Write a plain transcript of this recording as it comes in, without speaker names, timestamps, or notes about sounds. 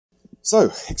So,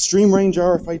 extreme range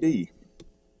RFID.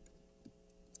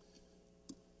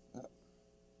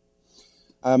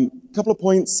 Couple of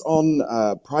points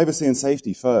on privacy and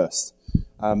safety first.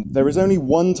 There is only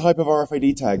one type of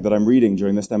RFID tag that I'm reading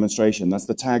during this demonstration. That's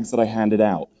the tags that I handed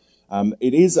out.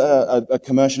 It is a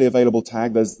commercially available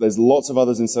tag. There's lots of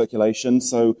others in circulation.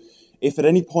 So if at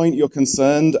any point you're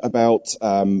concerned about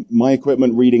my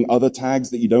equipment reading other tags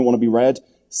that you don't want to be read,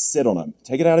 sit on them.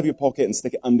 Take it out of your pocket and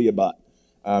stick it under your butt.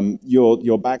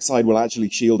 Your backside will actually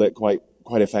shield it quite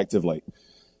effectively.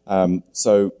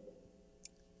 So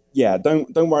yeah,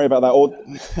 don't worry about that. Or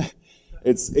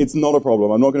it's not a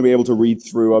problem. I'm not going to be able to read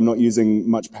through. I'm not using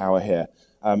much power here.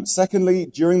 Secondly,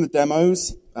 during the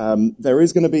demos, there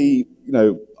is going to be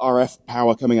RF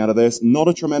power coming out of this. Not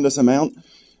a tremendous amount.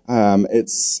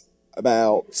 It's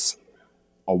about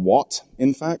a watt,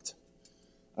 in fact,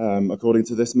 according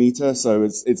to this meter. So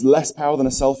it's less power than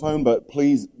a cell phone, but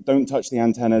please don't touch the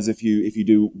antennas if you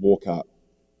do walk up.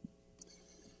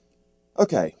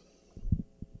 Okay.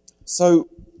 So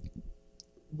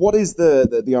what is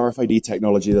the RFID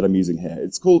technology that I'm using here?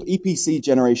 It's called EPC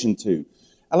Generation 2.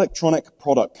 Electronic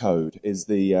Product Code is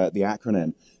the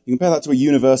acronym. You compare that to a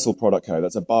universal product code.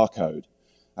 That's a barcode.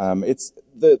 It's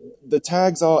the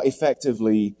tags are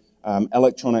effectively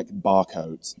electronic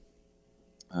barcodes,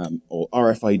 or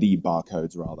RFID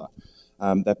barcodes rather.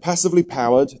 They're passively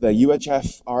powered. They're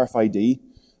UHF RFID.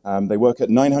 They work at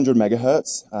 900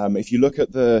 megahertz. If you look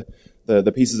at the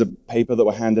pieces of paper that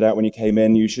were handed out when you came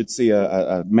in, you should see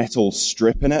a metal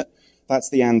strip in it. That's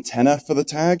the antenna for the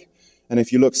tag. And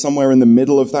if you look somewhere in the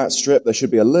middle of that strip, there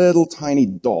should be a little tiny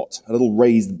dot, a little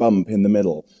raised bump in the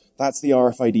middle. That's the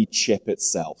RFID chip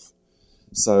itself.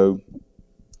 So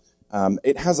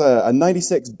it has a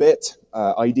 96-bit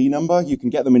ID number. You can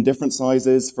get them in different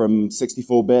sizes from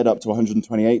 64-bit up to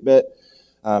 128-bit.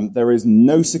 There is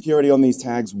no security on these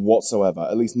tags whatsoever,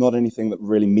 at least not anything that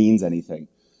really means anything.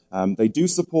 They do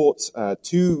support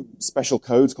two special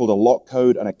codes called a lock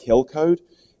code and a kill code.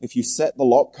 If you set the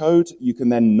lock code, you can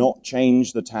then not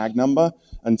change the tag number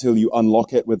until you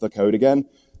unlock it with the code again.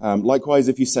 Likewise,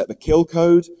 if you set the kill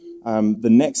code, the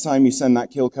next time you send that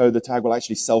kill code, the tag will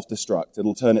actually self-destruct.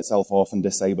 It'll turn itself off and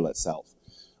disable itself.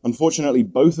 Unfortunately,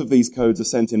 both of these codes are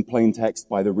sent in plain text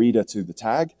by the reader to the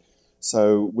tag.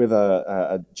 So with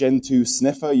a Gen 2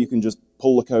 sniffer, you can just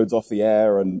pull the codes off the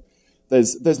air and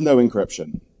there's no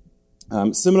encryption.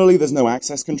 Similarly, there's no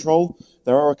access control.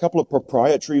 There are a couple of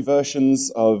proprietary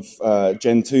versions of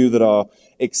Gen 2 that are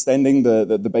extending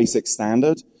the basic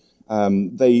standard.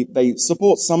 They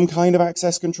support some kind of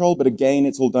access control, but again,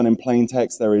 it's all done in plain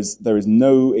text. There is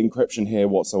no encryption here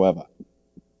whatsoever.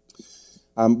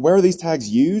 Where are these tags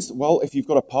used? Well, if you've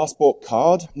got a passport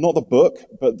card, not the book,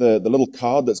 but the little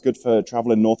card that's good for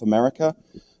travel in North America,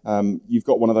 you've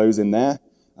got one of those in there.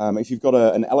 If you've got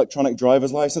an electronic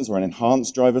driver's license or an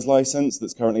enhanced driver's license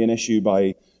that's currently an issue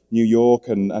by New York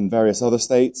and various other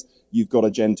states, you've got a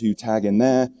Gen 2 tag in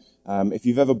there. If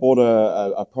you've ever bought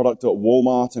a product at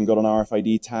Walmart and got an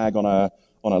RFID tag on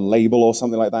a label or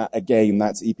something like that, again,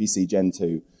 that's EPC Gen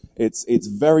 2. It's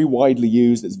very widely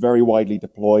used, it's very widely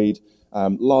deployed,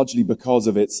 largely because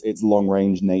of its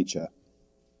long-range nature.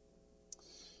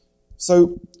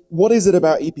 So what is it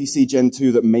about EPC Gen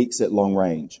 2 that makes it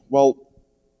long-range? Well,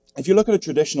 if you look at a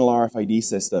traditional RFID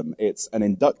system, it's an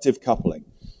inductive coupling.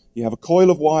 You have a coil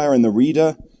of wire in the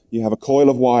reader, you have a coil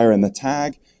of wire in the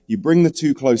tag, you bring the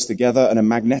two close together and a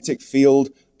magnetic field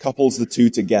couples the two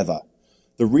together.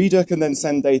 The reader can then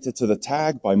send data to the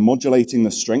tag by modulating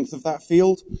the strength of that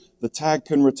field. The tag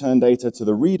can return data to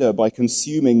the reader by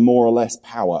consuming more or less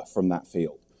power from that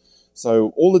field.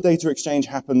 So all the data exchange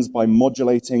happens by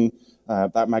modulating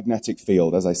that magnetic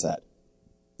field, as I said.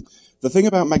 The thing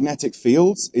about magnetic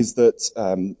fields is that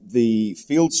the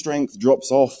field strength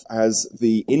drops off as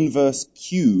the inverse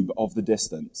cube of the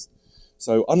distance.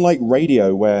 So unlike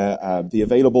radio, where the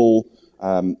available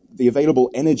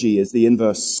energy is the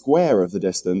inverse square of the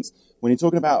distance, when you're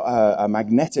talking about a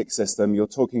magnetic system, you're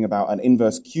talking about an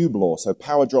inverse cube law. So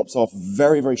power drops off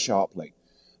very, very sharply.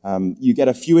 You get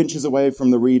a few inches away from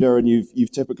the reader, and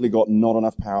you've typically got not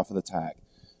enough power for the tag.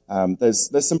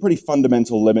 There's some pretty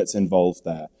fundamental limits involved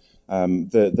there.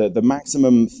 The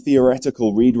maximum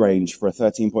theoretical read range for a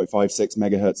 13.56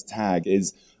 megahertz tag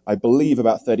is, I believe,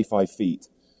 about 35 feet.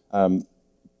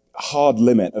 Hard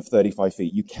limit of 35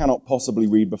 feet. You cannot possibly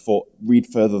read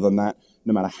further than that,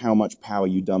 no matter how much power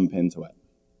you dump into it.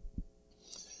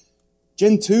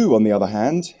 Gen 2, on the other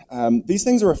hand, these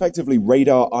things are effectively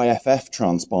radar IFF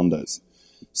transponders.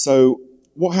 So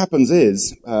what happens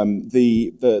is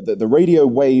the radio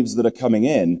waves that are coming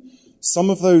in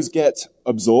Some of those get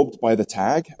absorbed by the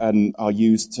tag and are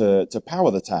used to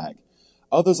power the tag.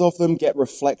 Others of them get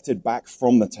reflected back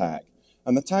from the tag.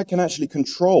 And the tag can actually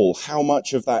control how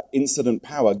much of that incident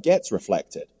power gets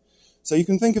reflected. So you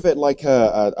can think of it like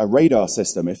a radar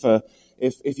system. If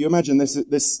you imagine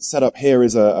this setup here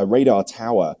is a radar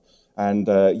tower, and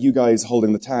you guys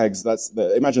holding the tags,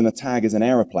 imagine the tag is an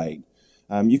aeroplane.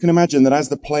 You can imagine that as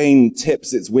the plane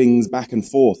tips its wings back and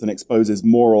forth and exposes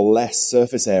more or less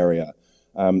surface area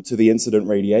to the incident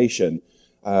radiation,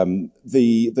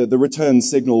 the return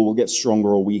signal will get stronger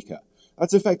or weaker.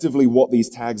 That's effectively what these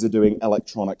tags are doing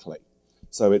electronically.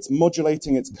 So it's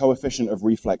modulating its coefficient of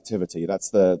reflectivity. That's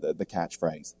the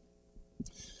catchphrase.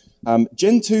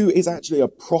 Gen 2 is actually a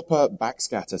proper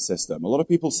backscatter system. A lot of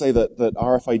people say that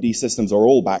RFID systems are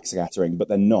all backscattering, but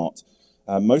they're not.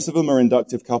 Most of them are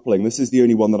inductive coupling. This is the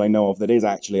only one that I know of that is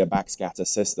actually a backscatter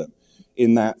system,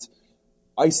 in that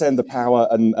I send the power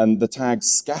and the tags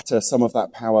scatter some of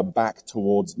that power back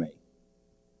towards me.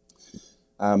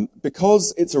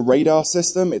 Because it's a radar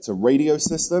system, it's a radio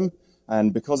system,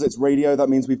 and because it's radio, that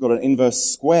means we've got an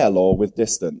inverse square law with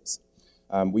distance.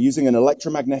 We're using an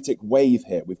electromagnetic wave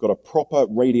here. We've got a proper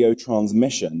radio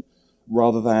transmission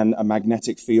rather than a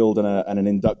magnetic field and an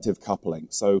inductive coupling.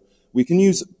 So we can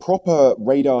use proper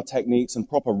radar techniques and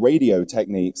proper radio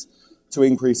techniques to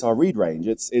increase our read range.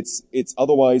 It's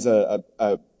otherwise a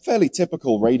fairly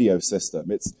typical radio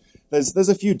system. There's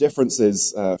a few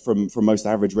differences from most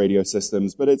average radio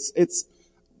systems, but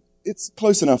it's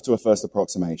close enough to a first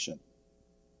approximation.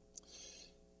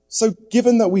 So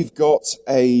given that we've got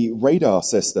a radar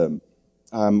system,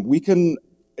 we can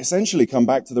essentially come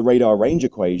back to the radar range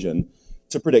equation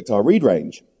to predict our read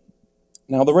range.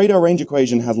 Now, the radar range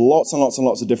equation has lots and lots and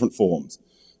lots of different forms.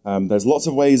 There's lots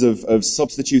of ways of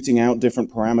substituting out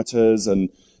different parameters and,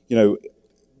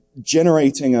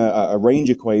 generating a range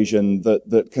equation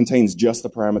that contains just the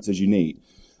parameters you need.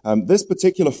 This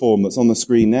particular form that's on the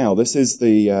screen now, this is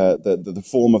the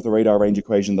form of the radar range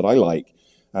equation that I like.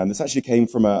 This actually came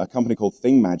from a company called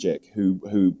ThingMagic,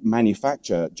 who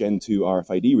manufacture Gen 2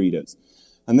 RFID readers.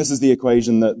 And this is the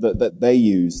equation that they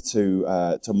use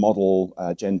to model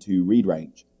Gen 2 read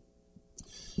range.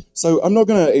 So I'm not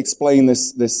going to explain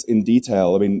this in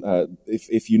detail. I mean,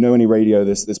 if you know any radio,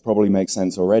 this probably makes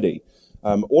sense already.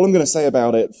 All I'm going to say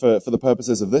about it for the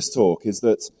purposes of this talk is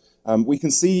that we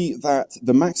can see that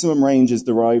the maximum range is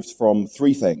derived from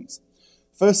three things.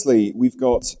 Firstly, we've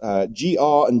got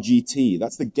GR and GT.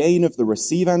 That's the gain of the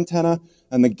receive antenna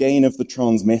and the gain of the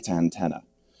transmit antenna.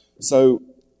 So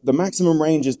the maximum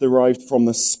range is derived from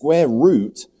the square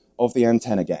root of the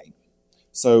antenna gain.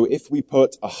 So if we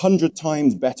put 100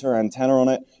 times better antenna on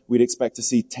it, we'd expect to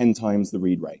see 10 times the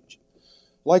read range.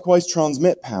 Likewise,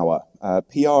 transmit power,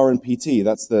 PR and PT,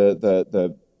 that's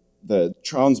the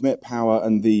transmit power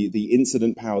and the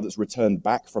incident power that's returned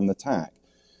back from the tag.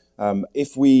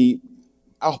 If we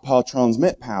up our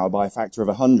transmit power by a factor of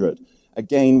 100,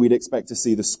 again, we'd expect to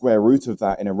see the square root of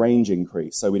that in a range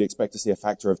increase. So we'd expect to see a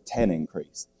factor of 10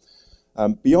 increase.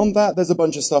 Beyond that, there's a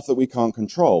bunch of stuff that we can't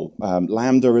control.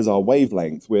 Lambda is our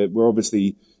wavelength. We're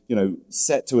obviously,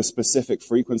 set to a specific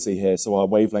frequency here, so our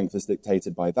wavelength is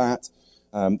dictated by that.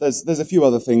 There's a few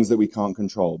other things that we can't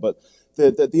control, but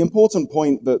the important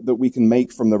point that we can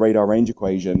make from the radar range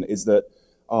equation is that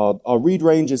our read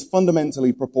range is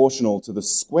fundamentally proportional to the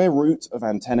square root of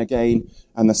antenna gain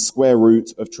and the square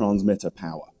root of transmitter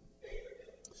power.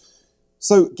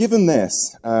 So given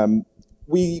this,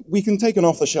 we can take an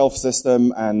off-the-shelf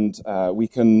system and we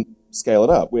can scale it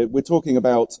up. We're talking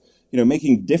about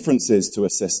making differences to a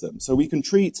system. So we can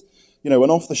treat an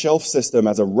off-the-shelf system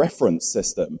as a reference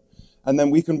system, and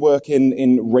then we can work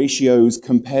in ratios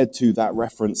compared to that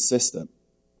reference system.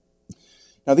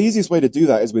 Now, the easiest way to do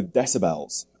that is with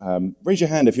decibels. Raise your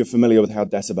hand if you're familiar with how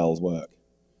decibels work.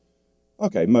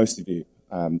 Okay, most of you.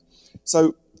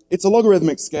 So it's a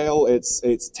logarithmic scale.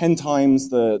 It's 10 times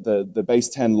the base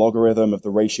 10 logarithm of the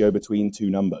ratio between two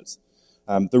numbers.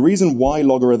 The reason why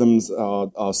logarithms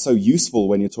are so useful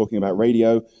when you're talking about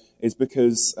radio is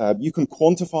because you can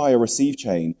quantify a receive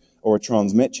chain or a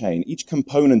transmit chain. Each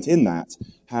component in that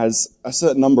has a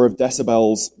certain number of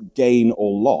decibels gain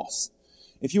or loss.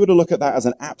 If you were to look at that as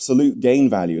an absolute gain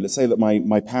value, let's say that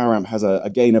my power amp has a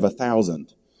gain of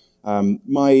 1,000.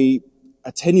 My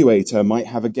attenuator might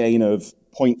have a gain of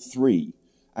 0.3,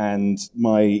 and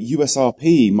my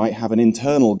USRP might have an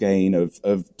internal gain of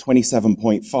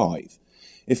 27.5.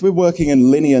 If we're working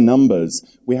in linear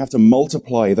numbers, we have to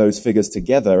multiply those figures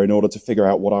together in order to figure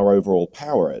out what our overall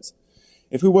power is.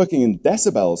 If we're working in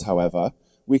decibels, however,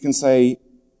 we can say,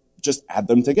 just add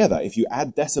them together. If you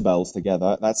add decibels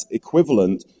together, that's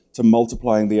equivalent to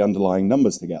multiplying the underlying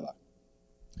numbers together.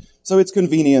 So it's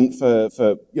convenient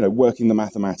for working the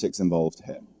mathematics involved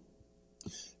here.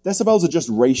 Decibels are just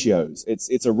ratios.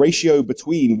 It's a ratio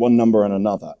between one number and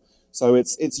another. So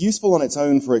it's useful on its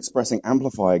own for expressing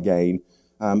amplifier gain,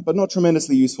 but not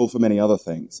tremendously useful for many other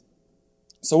things.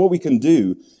 So what we can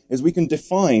do is we can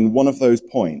define one of those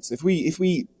points. If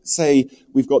we say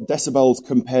we've got decibels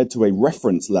compared to a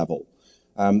reference level,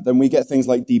 then we get things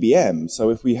like dBm.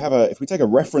 So if we take a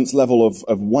reference level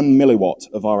of 1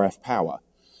 milliwatt of RF power,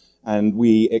 and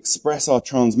we express our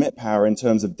transmit power in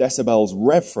terms of decibels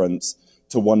reference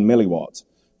to 1 milliwatt,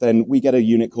 then we get a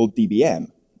unit called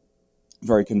dBm.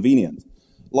 Very convenient.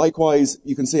 Likewise,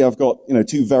 you can see I've got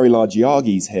two very large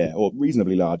Yagis here, or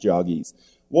reasonably large Yagis.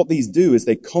 What these do is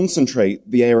they concentrate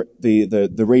the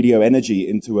radio energy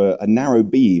into a narrow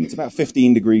beam. It's about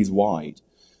 15 degrees wide.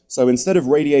 So instead of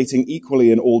radiating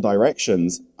equally in all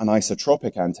directions, an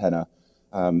isotropic antenna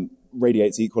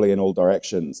radiates equally in all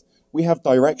directions. We have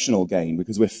directional gain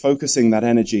because we're focusing that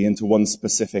energy into one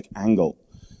specific angle.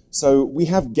 So we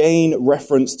have gain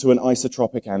reference to an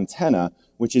isotropic antenna,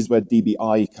 which is where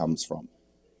dBi comes from.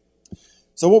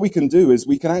 So what we can do is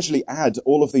we can actually add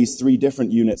all of these three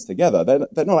different units together.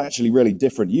 They're not actually really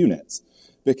different units,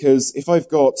 because if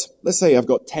let's say I've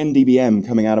got 10 dBm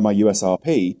coming out of my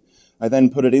USRP, I then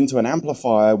put it into an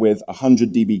amplifier with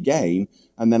 100 dB gain,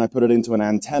 and then I put it into an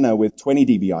antenna with 20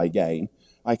 dBi gain.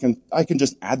 I can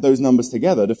just add those numbers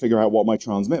together to figure out what my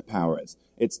transmit power is.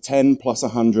 It's 10 plus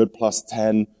 100 plus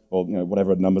 10, or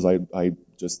whatever numbers I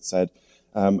just said.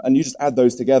 And you just add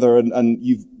those together, and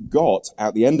you've got,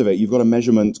 at the end of it, you've got a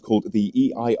measurement called the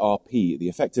EIRP, the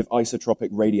effective isotropic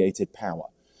radiated power.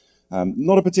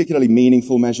 Not a particularly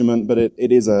meaningful measurement, but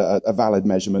it is a valid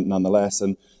measurement nonetheless,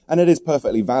 and it is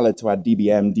perfectly valid to add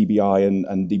dBm, dBi,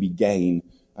 and dB gain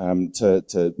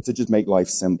to just make life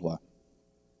simpler.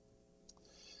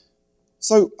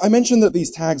 So I mentioned that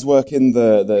these tags work in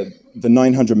the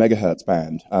 900 megahertz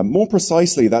band. More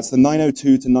precisely, that's the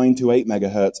 902 to 928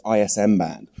 megahertz ISM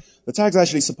band. The tags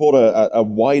actually support a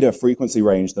wider frequency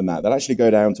range than that. They'll actually go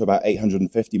down to about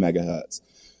 850 megahertz,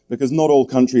 because not all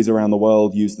countries around the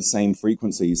world use the same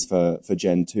frequencies for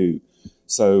Gen 2.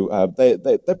 So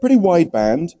they're pretty wide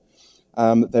band.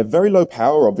 They're very low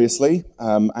power, obviously,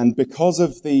 and because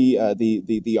of the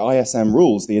ISM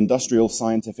rules, the industrial,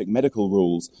 scientific, medical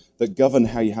rules that govern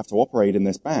how you have to operate in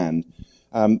this band,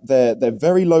 they're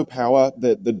very low power.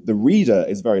 The reader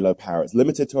is very low power. It's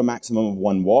limited to a maximum of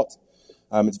 1 watt.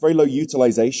 It's very low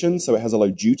utilization, so it has a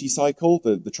low duty cycle.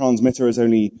 The transmitter is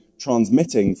only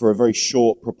transmitting for a very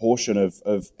short proportion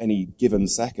of any given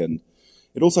second.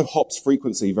 It also hops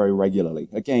frequency very regularly.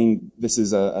 Again, this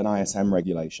is an ISM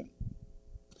regulation.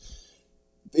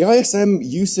 The ISM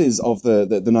uses of the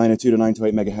 902 to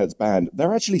 928 megahertz band,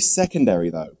 they're actually secondary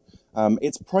though.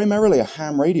 It's primarily a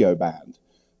ham radio band,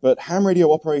 but ham radio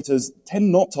operators tend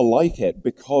not to like it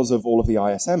because of all of the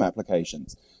ISM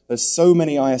applications. There's so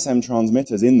many ISM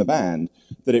transmitters in the band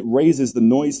that it raises the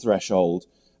noise threshold,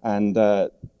 and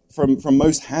from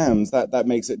most hams, that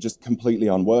makes it just completely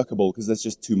unworkable because there's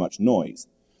just too much noise.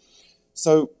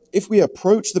 So if we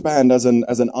approach the band as an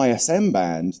ISM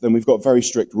band, then we've got very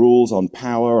strict rules on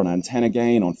power, on antenna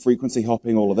gain, on frequency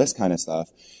hopping, all of this kind of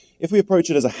stuff. If we approach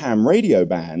it as a ham radio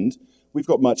band, we've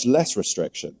got much less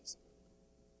restrictions.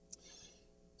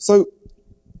 So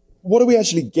what do we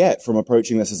actually get from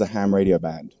approaching this as a ham radio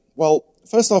band? Well,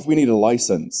 first off, we need a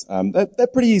license. They're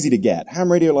pretty easy to get.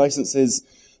 Ham radio licenses,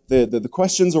 the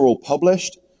questions are all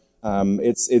published.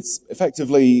 It's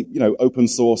effectively, open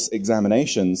source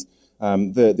examinations.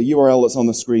 The URL that's on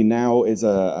the screen now is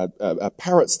a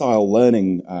parrot-style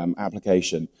learning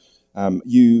application.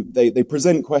 They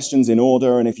present questions in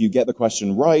order, and if you get the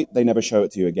question right, they never show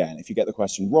it to you again. If you get the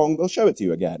question wrong, they'll show it to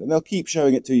you again, and they'll keep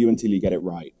showing it to you until you get it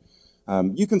right.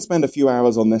 You can spend a few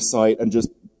hours on this site and just,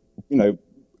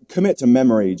 commit to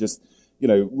memory, just,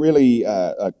 really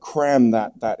cram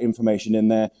that information in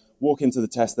there, walk into the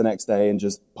test the next day and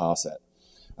just pass it.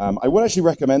 I would actually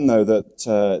recommend, though,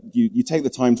 that you take the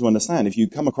time to understand. If you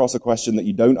come across a question that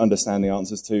you don't understand the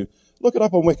answers to, look it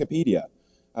up on Wikipedia.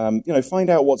 Find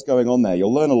out what's going on there.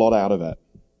 You'll learn a lot out of it.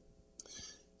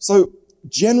 So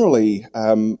generally,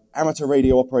 amateur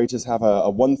radio operators have a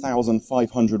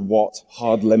 1,500 watt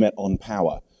hard limit on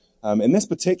power. In this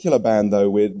particular band, though,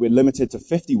 we're limited to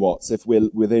 50 watts if we're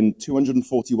within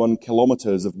 241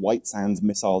 kilometers of White Sands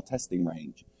missile testing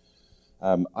range.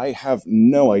 I have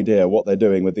no idea what they're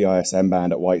doing with the ISM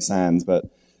band at White Sands, but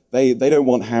they don't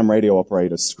want ham radio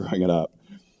operators screwing it up.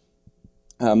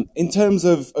 In terms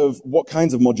of what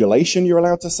kinds of modulation you're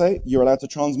allowed to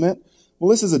transmit, Well,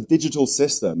 this is a digital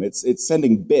system. It's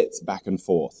sending bits back and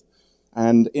forth.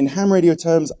 And in ham radio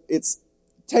terms, it's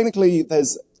technically,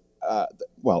 there's a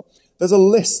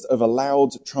list of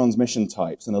allowed transmission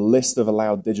types and a list of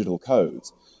allowed digital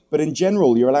codes. But in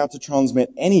general, you're allowed to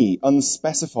transmit any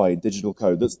unspecified digital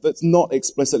code that's not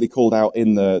explicitly called out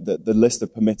in the list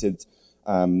of permitted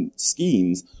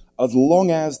schemes, as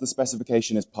long as the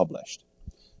specification is published.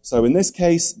 So in this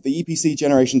case, the EPC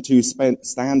Generation 2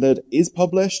 standard is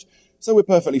published, so we're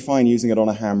perfectly fine using it on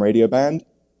a ham radio band.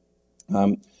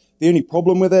 The only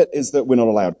problem with it is that we're not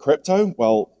allowed crypto.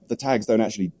 Well, the tags don't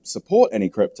actually support any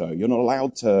crypto. You're not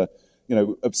allowed to,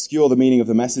 obscure the meaning of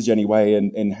the message anyway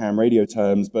in ham radio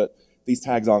terms, but these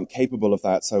tags aren't capable of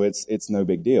that, so it's no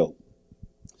big deal.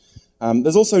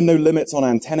 There's also no limits on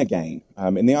antenna gain.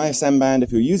 In the ISM band,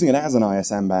 if you're using it as an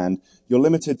ISM band, you're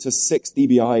limited to 6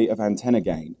 dBi of antenna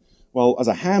gain. Well, as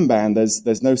a ham band,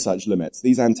 there's no such limits.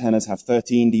 These antennas have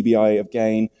 13 dBi of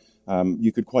gain.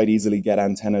 You could quite easily get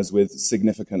antennas with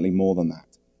significantly more than that.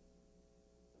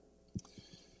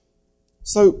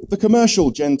 So the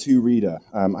commercial Gen 2 reader,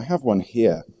 I have one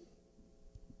here.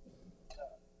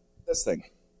 This thing.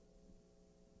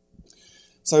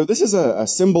 So this is a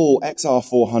Symbol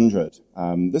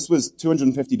XR400. This was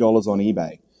 $250 on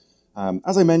eBay.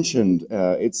 As I mentioned,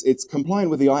 it's compliant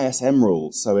with the ISM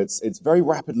rules, so it's very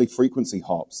rapidly frequency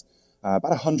hops, about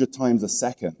 100 times a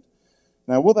second.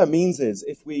 Now, what that means is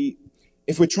if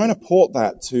we're trying to port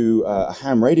that to a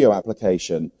ham radio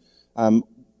application,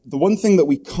 the one thing that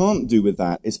we can't do with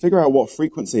that is figure out what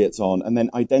frequency it's on and then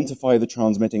identify the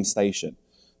transmitting station.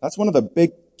 That's one of the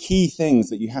big key things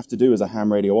that you have to do as a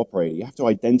ham radio operator. You have to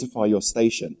identify your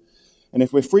station. And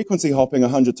if we're frequency hopping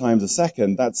 100 times a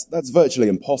second, that's virtually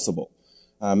impossible.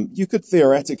 You could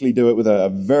theoretically do it with a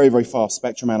very, very fast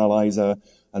spectrum analyzer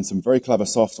and some very clever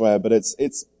software, but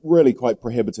it's really quite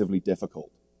prohibitively difficult.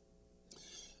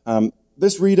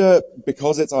 This reader,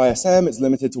 because it's ISM, it's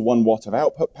limited to 1 watt of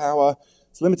output power.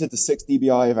 It's limited to 6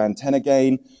 dBi of antenna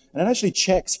gain, and it actually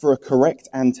checks for a correct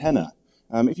antenna.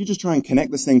 If you just try and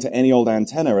connect this thing to any old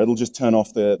antenna, it'll just turn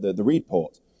off the read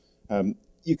port.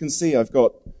 You can see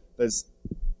there's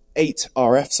 8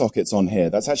 RF sockets on here.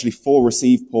 That's actually 4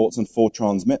 receive ports and 4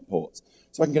 transmit ports.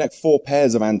 So I can connect 4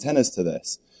 pairs of antennas to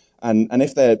this. And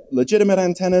if they're legitimate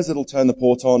antennas, it'll turn the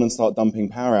port on and start dumping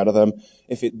power out of them.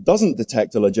 If it doesn't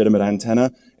detect a legitimate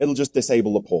antenna, it'll just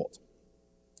disable the port.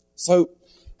 So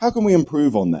how can we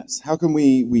improve on this? How can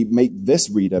we make this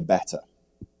reader better?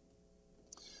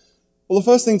 Well, the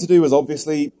first thing to do is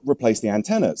obviously replace the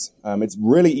antennas. It's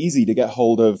really easy to get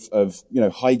hold of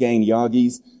high gain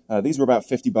Yagis. These were about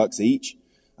 $50 each.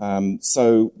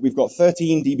 So we've got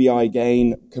 13 dBi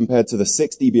gain compared to the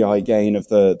 6 dBi gain of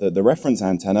the reference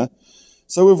antenna.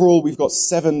 So overall, we've got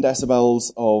 7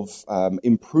 decibels of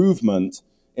improvement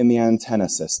in the antenna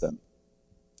system.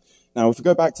 Now, if we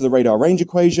go back to the radar range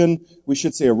equation, we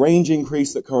should see a range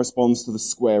increase that corresponds to the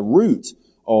square root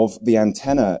of the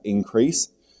antenna increase.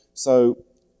 So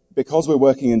because we're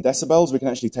working in decibels, we can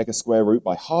actually take a square root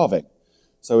by halving.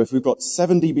 So if we've got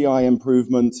 7 dBi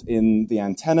improvement in the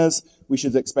antennas, we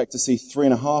should expect to see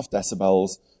 3.5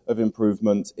 decibels of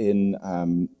improvement in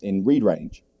read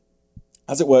range.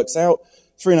 As it works out,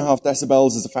 3.5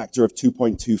 decibels is a factor of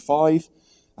 2.25.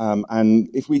 And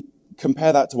if we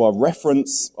compare that to our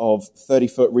reference of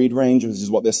 30-foot read range, which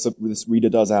is what this reader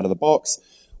does out of the box,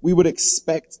 we would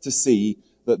expect to see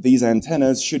that these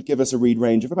antennas should give us a read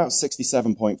range of about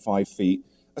 67.5 feet,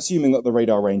 assuming that the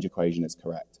radar range equation is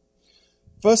correct.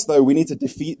 First, though, we need to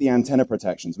defeat the antenna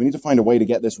protections. We need to find a way to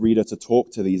get this reader to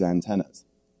talk to these antennas.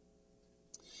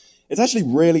 It's actually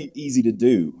really easy to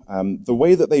do. The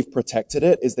way that they've protected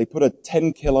it is they put a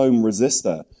 10 kilo ohm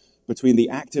resistor between the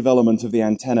active element of the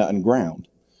antenna and ground.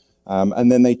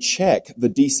 And then they check the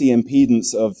DC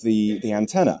impedance of the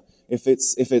antenna. If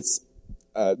it's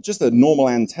just a normal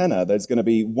antenna, there's going to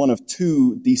be one of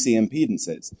 2 DC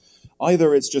impedances.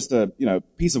 Either it's just a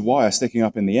piece of wire sticking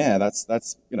up in the air,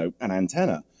 that's an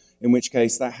antenna, in which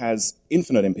case that has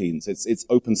infinite impedance. It's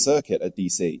open circuit at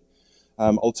DC.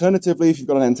 Alternatively, if you've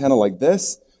got an antenna like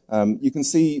this, you can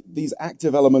see these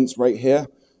active elements right here.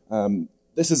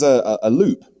 This is a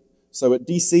loop. So at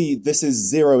DC, this is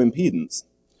 0 impedance.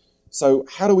 So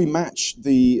how do we match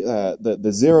the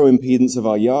 0 impedance of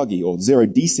our Yagi, or 0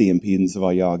 DC impedance of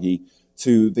our Yagi,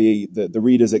 to the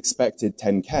reader's expected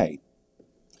 10K?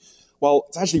 Well,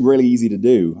 it's actually really easy to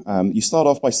do. You start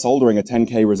off by soldering a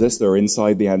 10K resistor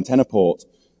inside the antenna port,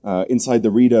 inside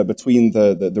the reader between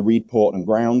the read port and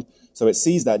ground, so it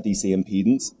sees that DC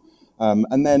impedance.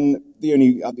 And then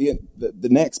the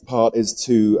next part is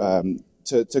to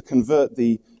convert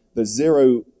the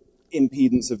 0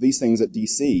 impedance of these things at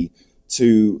DC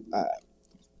to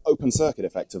open circuit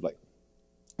effectively.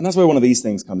 And that's where one of these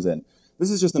things comes in. This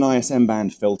is just an ISM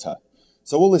band filter.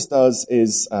 So all this does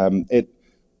is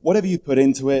whatever you put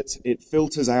into it, it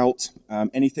filters out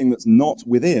anything that's not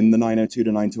within the 902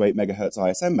 to 928 megahertz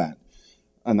ISM band,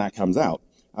 and that comes out.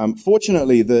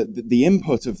 Fortunately, the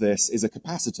input of this is a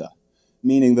capacitor,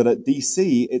 meaning that at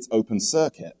DC, it's open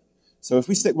circuit. So if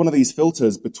we stick one of these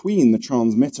filters between the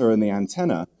transmitter and the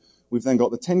antenna, we've then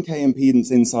got the 10K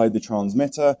impedance inside the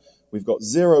transmitter, we've got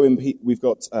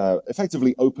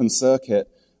effectively open circuit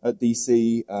at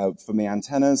DC from the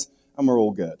antennas, and we're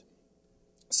all good.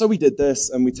 So we did this,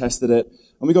 and we tested it,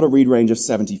 and we got a read range of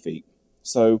 70 feet.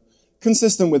 So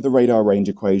consistent with the radar range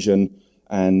equation,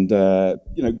 and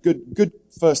good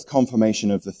first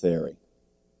confirmation of the theory.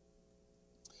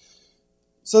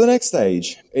 So the next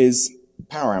stage is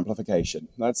power amplification.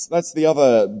 That's the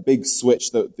other big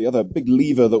switch, the other big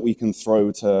lever that we can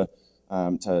throw to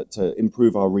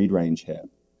improve our read range here.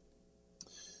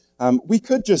 We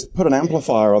could just put an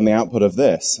amplifier on the output of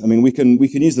this. I mean, we can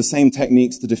use the same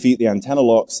techniques to defeat the antenna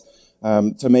locks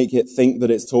to make it think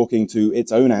that it's talking to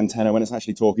its own antenna when it's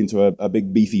actually talking to a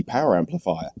big beefy power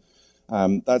amplifier.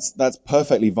 That's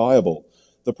perfectly viable.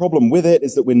 The problem with it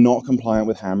is that we're not compliant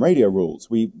with ham radio rules.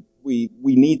 We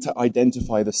need to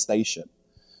identify the station.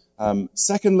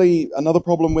 Secondly, another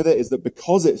problem with it is that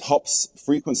because it hops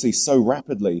frequency so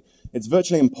rapidly, it's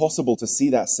virtually impossible to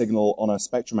see that signal on a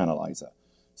spectrum analyzer.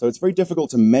 So it's very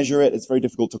difficult to measure it, it's very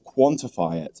difficult to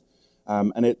quantify it,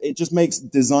 and it just makes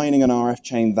designing an RF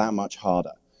chain that much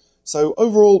harder. So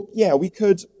overall, yeah, we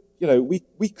could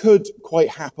quite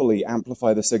happily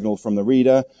amplify the signal from the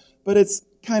reader, but it's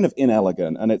kind of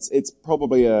inelegant, and it's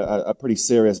probably a pretty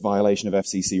serious violation of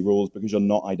FCC rules because you're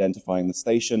not identifying the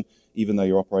station, even though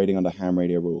you're operating under ham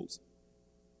radio rules.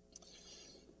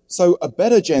 So a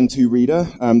better Gen 2 reader,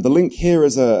 the link here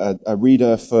is a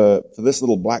reader for this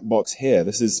little black box here.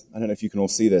 This is, I don't know if you can all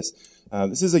see this.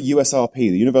 This is a USRP,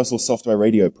 the Universal Software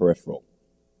Radio Peripheral.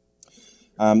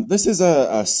 This is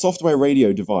a software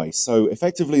radio device. So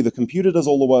effectively, the computer does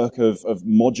all the work of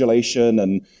modulation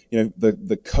and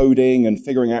the coding and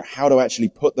figuring out how to actually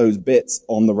put those bits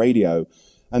on the radio.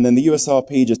 And then the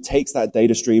USRP just takes that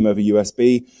data stream over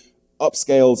USB,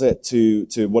 upscales it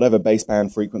to whatever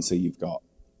baseband frequency you've got.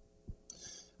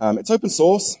 It's open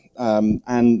source,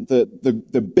 and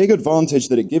the big advantage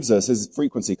that it gives us is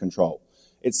frequency control.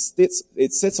 It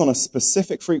sits on a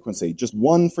specific frequency, just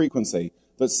one frequency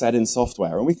that's set in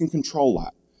software, and we can control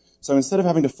that. So instead of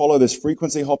having to follow this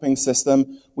frequency hopping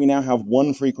system, we now have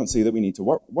one frequency that we need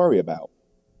to worry about.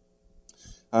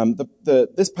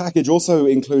 This package also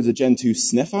includes a Gen 2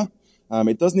 sniffer.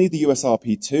 It does need the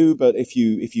USRP2, but if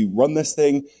you run this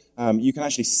thing, you can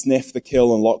actually sniff the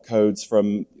kill and lock codes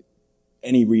from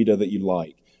any reader that you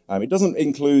like. It doesn't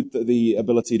include the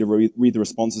ability to read the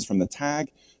responses from the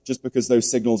tag, just because those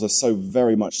signals are so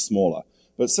very much smaller.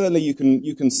 But certainly you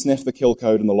can sniff the kill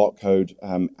code and the lock code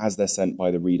as they're sent by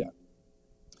the reader.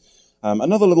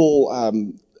 Another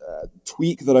little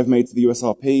tweak that I've made to the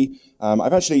USRP,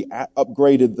 I've actually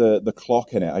upgraded the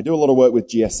clock in it. I do a lot of work with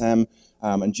GSM,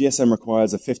 and GSM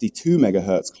requires a 52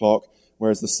 megahertz clock,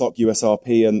 whereas the stock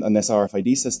USRP and this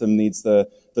RFID system needs the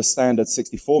standard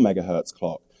 64 megahertz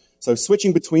clock. So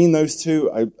switching between those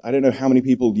two, I don't know how many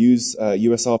people use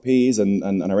USRPs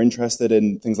and are interested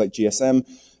in things like GSM.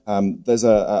 There's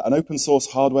an open source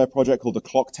hardware project called the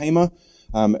Clock Tamer.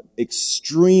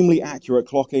 Extremely accurate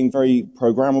clocking, very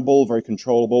programmable, very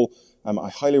controllable. I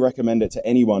highly recommend it to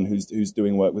anyone who's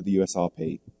doing work with the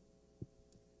USRP.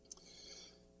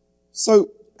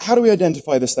 So how do we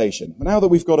identify the station? Now that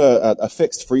we've got a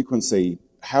fixed frequency,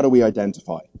 how do we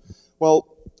identify? Well,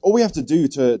 all we have to do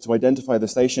to identify the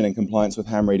station in compliance with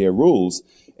ham radio rules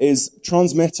is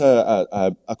transmit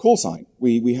a call sign.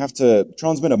 We have to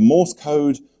transmit a Morse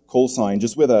code call sign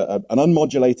just with an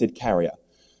unmodulated carrier.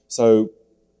 So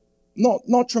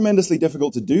not tremendously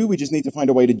difficult to do. We just need to find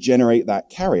a way to generate that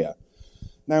carrier.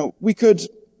 Now,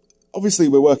 obviously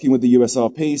we're working with the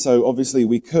USRP, so obviously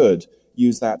we could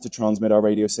use that to transmit our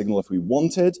radio signal if we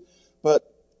wanted,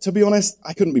 but to be honest,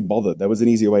 I couldn't be bothered. There was an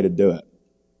easier way to do it.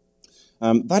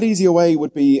 That easier way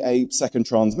would be a second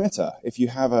transmitter. If you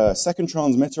have a second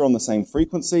transmitter on the same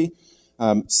frequency,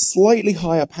 slightly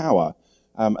higher power,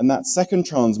 and that second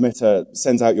transmitter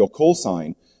sends out your call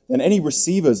sign, then any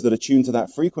receivers that are tuned to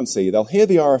that frequency, they'll hear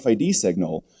the RFID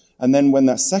signal, and then when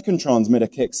that second transmitter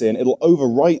kicks in, it'll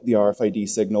overwrite the RFID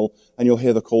signal, and you'll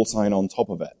hear the call sign on top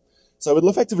of it. So it'll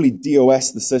effectively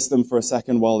DOS the system for a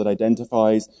second while it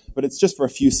identifies, but it's just for a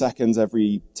few seconds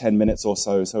every 10 minutes or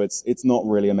so it's not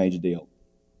really a major deal.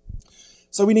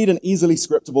 So we need an easily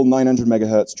scriptable 900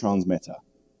 megahertz transmitter.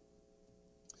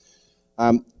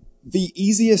 The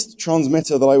easiest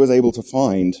transmitter that I was able to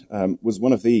find was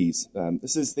one of these.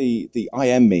 This is the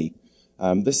IMMe.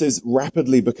 This is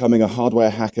rapidly becoming a hardware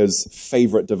hacker's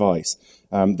favorite device.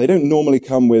 They don't normally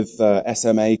come with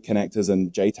SMA connectors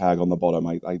and JTAG on the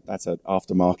bottom. That's an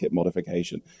aftermarket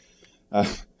modification.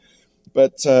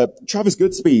 But Travis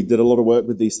Goodspeed did a lot of work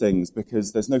with these things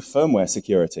because there's no firmware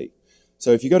security.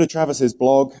 So if you go to Travis's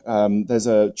blog, there's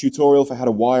a tutorial for how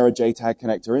to wire a JTAG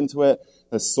connector into it.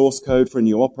 There's source code for a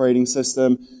new operating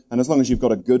system. And as long as you've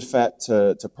got a good FET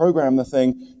to program the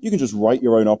thing, you can just write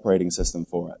your own operating system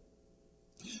for it.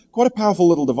 Quite a powerful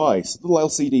little device. Little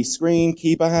LCD screen,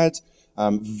 keypad,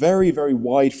 very, very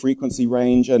wide frequency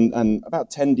range, and about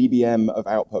 10 dBm of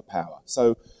output power.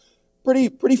 So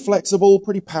pretty flexible,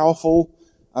 pretty powerful.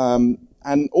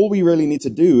 And all we really need to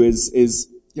do is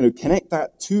connect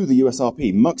that to the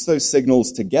USRP, mux those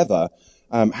signals together,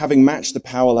 having matched the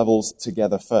power levels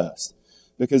together first.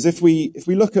 Because if we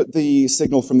look at the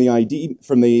signal from the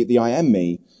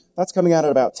IMMe, that's coming out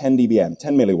at about 10 dBm,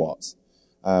 10 milliwatts.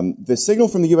 The signal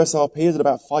from the USRP is at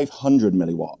about 500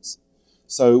 milliwatts.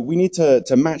 So we need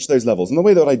to match those levels. And the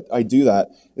way that I do that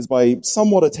is by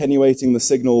somewhat attenuating the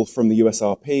signal from the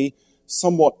USRP,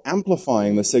 somewhat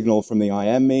amplifying the signal from the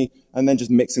IMMe, and then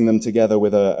just mixing them together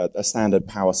with a standard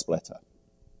power splitter.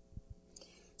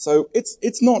 So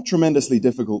it's not tremendously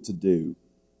difficult to do.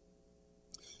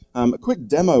 A quick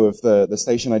demo of the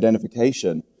station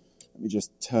identification. Let me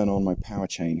just turn on my power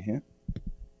chain here.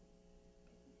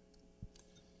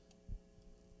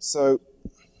 So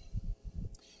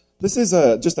this is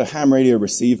just a ham radio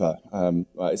receiver.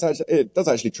 It does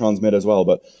actually transmit as well,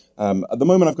 but at the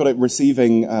moment I've got it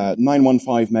receiving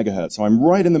 915 megahertz. So I'm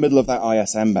right in the middle of that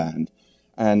ISM band.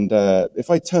 And if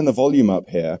I turn the volume up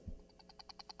here,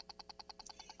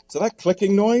 so that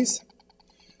clicking noise,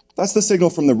 that's the signal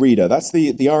from the reader. That's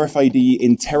the RFID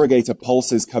interrogator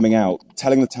pulses coming out,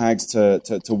 telling the tags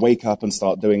to wake up and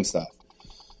start doing stuff.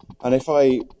 And if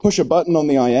I push a button on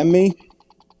the IMMe,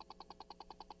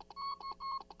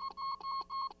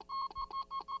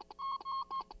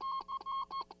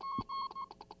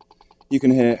 you can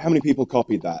hear how many people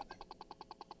copied that.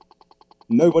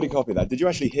 Nobody copied that. Did you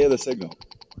actually hear the signal?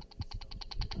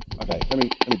 Okay, let me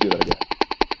do that again.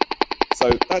 So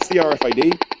that's the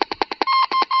RFID.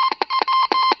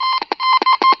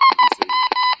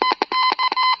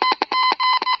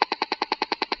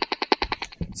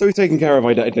 So we've taken care of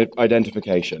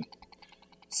identification.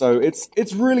 So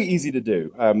it's really easy to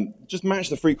do. Just match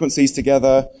the frequencies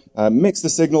together, mix the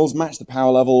signals, match the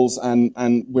power levels,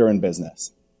 and we're in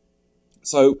business.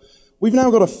 So we've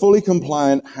now got a fully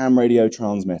compliant ham radio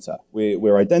transmitter.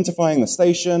 We're identifying the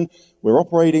station. We're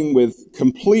operating with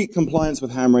complete compliance with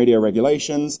ham radio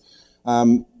regulations.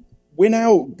 We're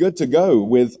now good to go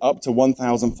with up to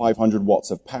 1,500 watts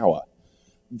of power.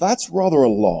 That's rather a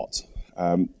lot.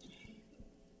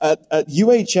 At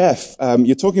UHF,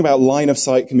 you're talking about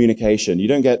line-of-sight communication. You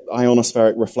don't get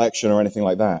ionospheric reflection or anything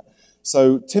like that.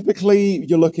 So typically,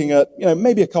 you're looking at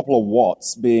maybe a couple of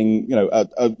watts being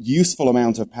a useful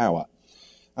amount of power.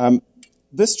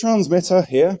 This transmitter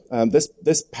here,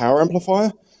 this power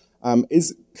amplifier,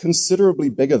 is considerably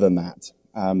bigger than that.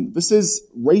 This is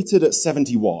rated at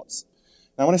 70 watts.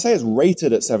 Now, when I say it's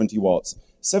rated at 70 watts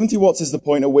is the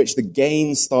point at which the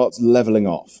gain starts leveling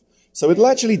off. So it'll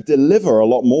actually deliver a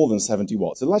lot more than 70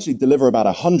 watts. It'll actually deliver about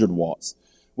 100 watts,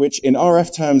 which in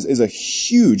RF terms is a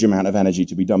huge amount of energy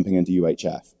to be dumping into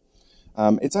UHF.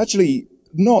 It's actually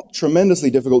not tremendously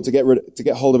difficult to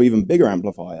get hold of even bigger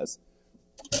amplifiers.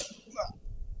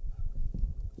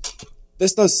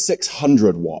 This does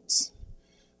 600 watts.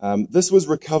 This was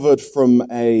recovered from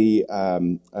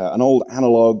an old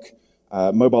analog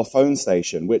mobile phone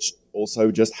station, which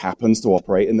also just happens to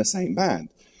operate in the same band.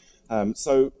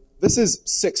 So this is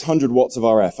 600 watts of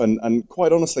RF, and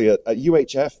quite honestly, at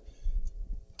UHF,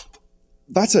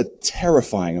 that's a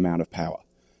terrifying amount of power.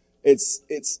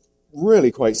 It's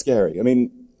really quite scary. I mean,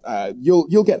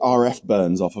 you'll get RF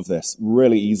burns off of this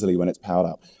really easily when it's powered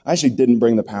up. I actually didn't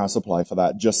bring the power supply for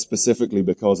that, just specifically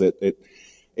because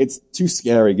it's too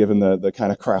scary given the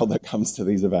kind of crowd that comes to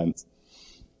these events.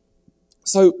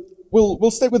 So we'll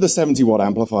stick with the 70 watt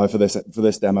amplifier for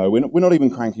this demo. We're not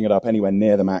even cranking it up anywhere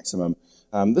near the maximum.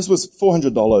 This was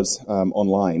 $400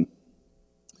 online.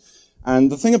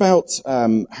 And the thing about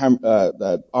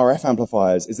RF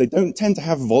amplifiers is they don't tend to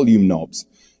have volume knobs.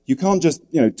 You can't just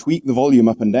tweak the volume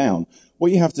up and down.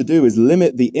 What you have to do is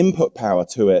limit the input power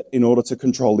to it in order to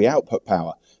control the output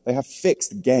power. They have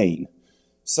fixed gain.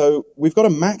 So we've got a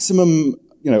maximum,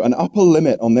 an upper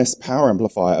limit on this power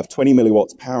amplifier of 20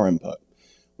 milliwatts power input.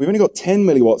 We've only got 10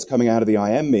 milliwatts coming out of the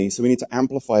IMMe, so we need to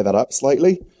amplify that up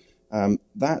slightly. I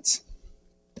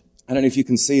don't know if you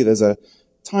can see, there's a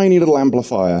tiny little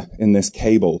amplifier in this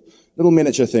cable, little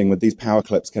miniature thing with these power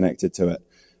clips connected to it.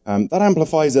 That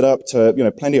amplifies it up to,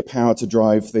 plenty of power to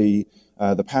drive the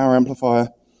power amplifier.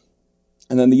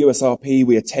 And then the USRP,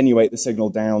 we attenuate the signal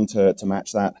down to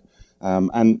match that.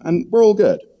 And we're all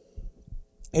good.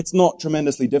 It's not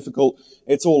tremendously difficult.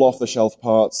 It's all off-the-shelf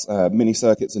parts. Mini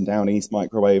circuits and Down East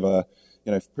microwave are,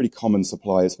 pretty common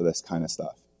suppliers for this kind of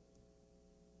stuff.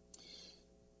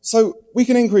 So we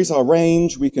can increase our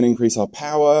range. We can increase our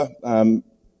power.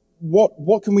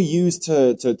 What can we use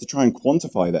to try and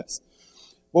quantify this?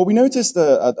 Well, we noticed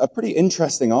a pretty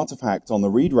interesting artifact on the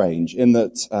read range in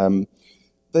that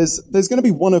there's going to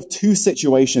be one of two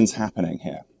situations happening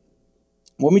here.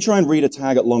 When we try and read a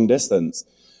tag at long distance,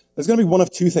 there's going to be one of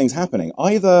two things happening.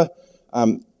 Either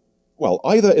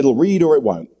it'll read or it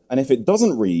won't. And if it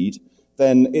doesn't read,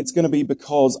 then it's going to be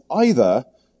because either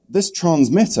this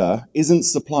transmitter isn't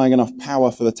supplying enough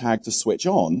power for the tag to switch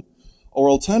on, or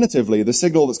alternatively, the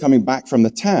signal that's coming back from the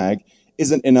tag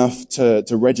isn't enough to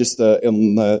register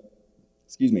on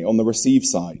the receive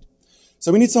side.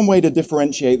 So we need some way to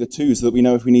differentiate the two so that we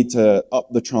know if we need to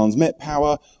up the transmit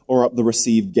power or up the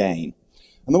receive gain.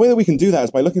 And the way that we can do that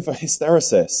is by looking for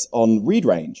hysteresis on read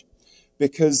range,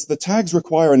 because the tags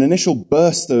require an initial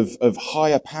burst of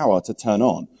higher power to turn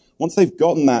on. Once they've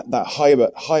gotten that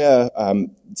higher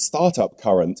startup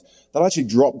current, they'll actually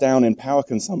drop down in power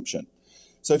consumption.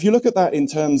 So if you look at that in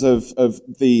terms of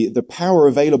the power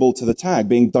available to the tag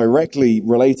being directly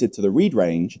related to the read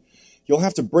range, you'll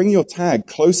have to bring your tag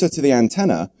closer to the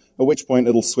antenna, at which point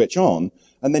it'll switch on,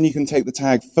 and then you can take the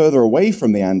tag further away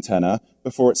from the antenna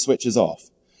before it switches off.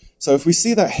 So if we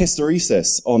see that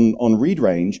hysteresis on read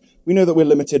range, we know that we're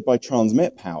limited by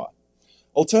transmit power.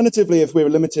 Alternatively, if we're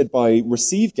limited by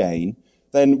receive gain,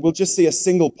 then we'll just see a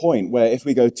single point where if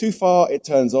we go too far, it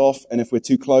turns off, and if we're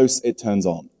too close, it turns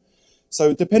on.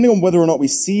 So depending on whether or not we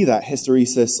see that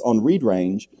hysteresis on read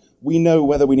range, we know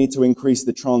whether we need to increase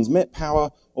the transmit power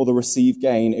or the receive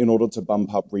gain in order to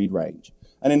bump up read range.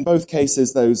 And in both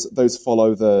cases, those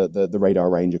follow the radar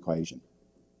range equation.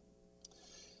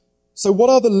 So what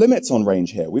are the limits on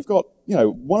range here? We've got,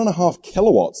 1.5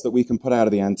 kilowatts that we can put out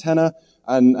of the antenna,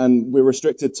 and we're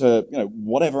restricted to,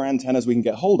 whatever antennas we can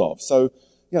get hold of. So,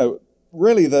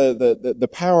 really the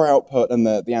power output and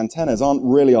the antennas aren't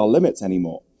really our limits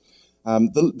anymore.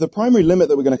 The primary limit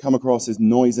that we're going to come across is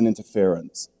noise and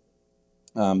interference.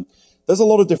 There's a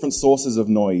lot of different sources of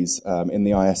noise in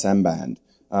the ISM band.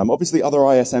 Obviously, other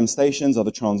ISM stations,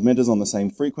 other transmitters on the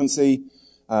same frequency.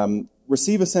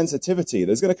 Receiver sensitivity,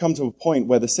 there's going to come to a point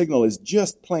where the signal is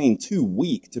just plain too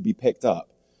weak to be picked up.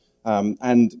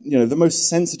 And the most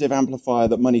sensitive amplifier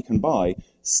that money can buy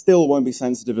still won't be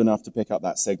sensitive enough to pick up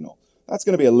that signal. That's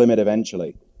going to be a limit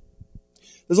eventually.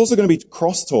 There's also going to be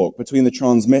crosstalk between the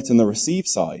transmit and the receive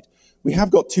side. We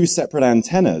have got two separate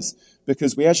antennas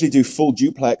because we actually do full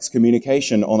duplex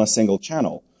communication on a single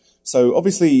channel. So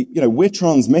obviously, we're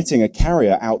transmitting a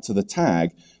carrier out to the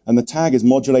tag, and the tag is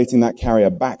modulating that carrier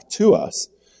back to us.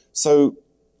 So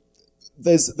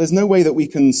there's no way that we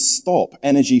can stop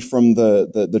energy from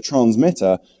the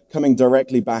transmitter coming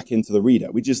directly back into the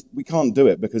reader. We can't do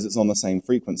it because it's on the same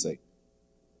frequency.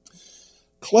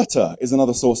 Clutter is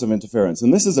another source of interference,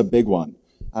 and this is a big one.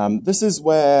 This is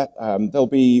where there'll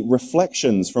be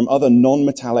reflections from other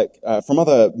non-metallic, from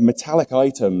other metallic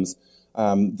items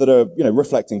that are,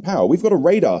 reflecting power. We've got a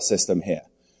radar system here.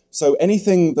 So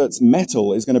anything that's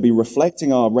metal is going to be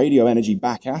reflecting our radio energy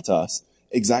back at us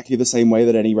exactly the same way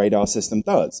that any radar system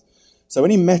does. So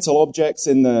any metal objects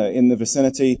in the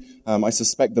vicinity, I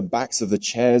suspect the backs of the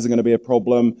chairs are going to be a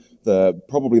problem,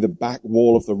 probably the back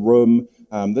wall of the room.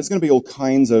 There's going to be all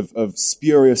kinds of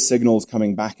spurious signals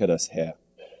coming back at us here.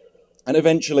 And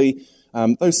eventually,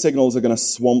 those signals are going to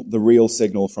swamp the real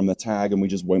signal from the tag, and we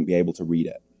just won't be able to read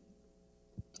it.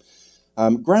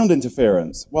 Ground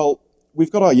interference. Well,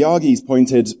 we've got our Yagis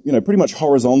pointed, pretty much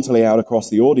horizontally out across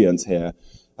the audience here,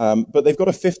 but they've got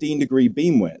a 15-degree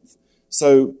beam width.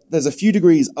 So there's a few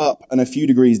degrees up and a few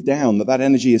degrees down that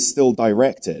energy is still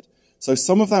directed. So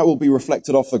some of that will be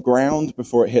reflected off the ground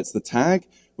before it hits the tag,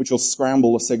 which will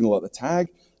scramble the signal at the tag.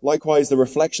 Likewise, the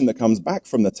reflection that comes back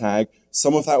from the tag,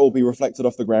 some of that will be reflected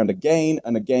off the ground again,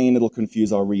 and again it'll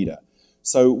confuse our reader.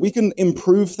 So we can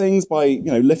improve things by,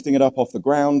 lifting it up off the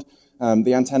ground.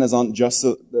 The antennas aren't just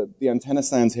so, the antenna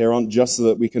stands here aren't just so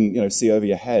that we can, see over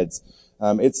your heads.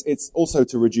 It's also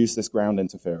to reduce this ground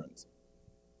interference.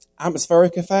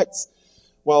 Atmospheric effects.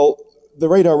 Well, the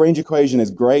radar range equation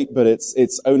is great, but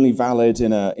it's only valid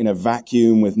in a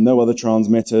vacuum with no other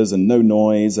transmitters and no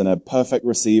noise and a perfect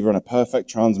receiver and a perfect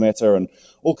transmitter and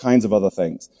all kinds of other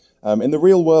things. In the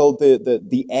real world,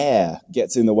 the air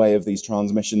gets in the way of these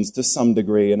transmissions to some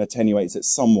degree and attenuates it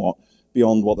somewhat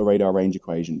beyond what the radar range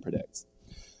equation predicts.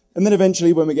 And then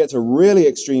eventually, when we get to really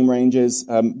extreme ranges,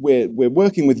 we're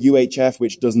working with UHF,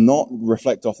 which does not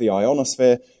reflect off the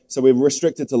ionosphere, so we're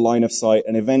restricted to line of sight,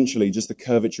 and eventually just the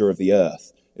curvature of the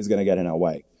Earth is going to get in our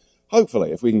way.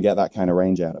 Hopefully, if we can get that kind of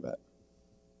range out of it.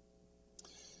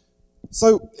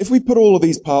 So if we put all of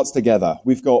these parts together,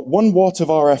 we've got 1 watt of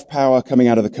RF power coming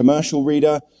out of the commercial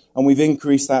reader, and we've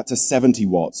increased that to 70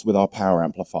 watts with our power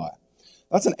amplifier.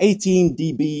 That's an 18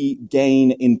 dB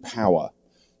gain in power.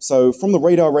 So from the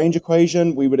radar range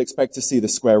equation, we would expect to see the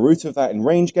square root of that in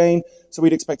range gain, so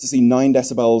we'd expect to see 9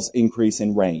 decibels increase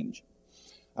in range.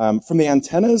 From the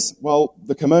antennas, well,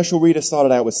 the commercial reader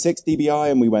started out with 6 dBi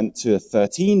and we went to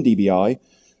 13 dBi,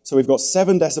 so we've got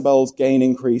 7 decibels gain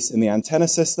increase in the antenna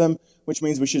system, which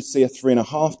means we should see a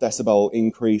 3.5 decibel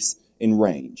increase in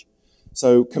range.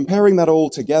 So comparing that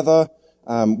all together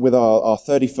with our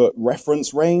 30-foot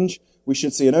reference range, we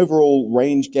should see an overall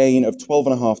range gain of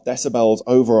 12.5 decibels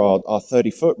over our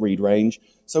 30-foot read range.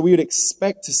 So we would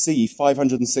expect to see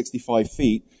 565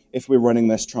 feet if we're running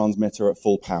this transmitter at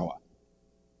full power.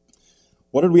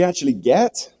 What did we actually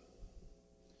get?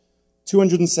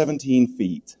 217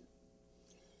 feet.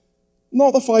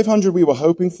 Not the 500 we were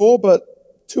hoping for, but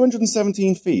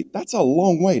 217 feet. That's a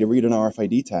long way to read an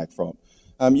RFID tag from.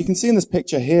 You can see in this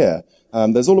picture here,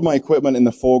 there's all of my equipment in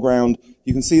the foreground.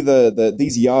 You can see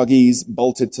these Yagis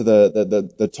bolted to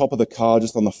the top of the car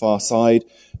just on the far side.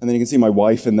 And then you can see my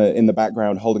wife in the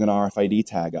background holding an RFID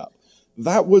tag up.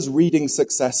 That was reading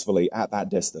successfully at that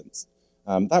distance.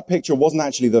 That picture wasn't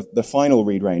actually the final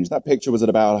read range. That picture was at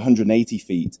about 180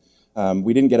 feet.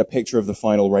 We didn't get a picture of the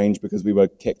final range because we were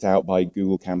kicked out by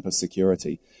Google campus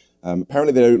security.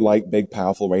 Apparently they don't like big,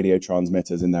 powerful radio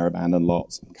transmitters in their abandoned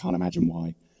lots. Can't imagine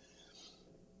why.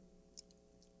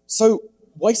 So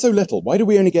why so little? Why do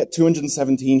we only get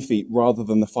 217 feet rather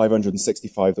than the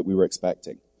 565 that we were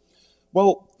expecting?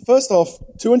 Well, first off,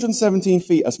 217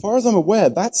 feet, as far as I'm aware,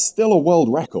 that's still a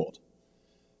world record.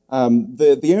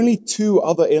 The only 2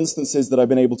 other instances that I've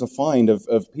been able to find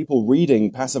of people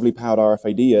reading passively powered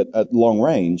RFID at long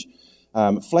range,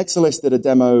 Flexilis did a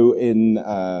demo in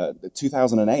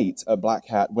 2008 at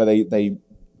Blackhat where they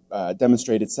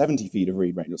demonstrated 70 feet of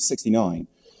read range, it was 69.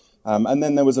 And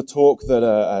then there was a talk that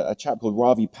a chap called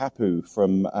Ravi Papu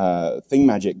from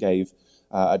ThingMagic gave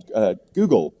at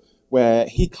Google, where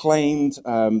he claimed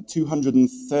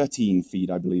 213 feet,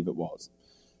 I believe it was.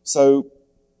 So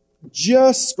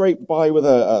just scraped by with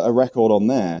a record on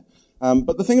there.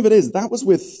 But the thing of it is, that was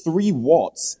with 3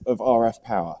 watts of RF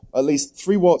power, at least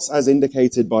 3 watts as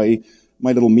indicated by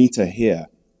my little meter here.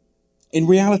 In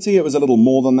reality, it was a little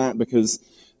more than that because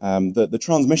the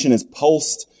transmission is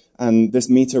pulsed and this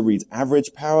meter reads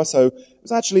average power. So it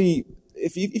was actually,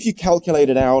 if you calculate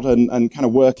it out and kind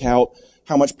of work out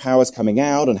how much power is coming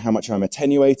out and how much I'm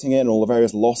attenuating it and all the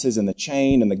various losses in the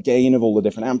chain and the gain of all the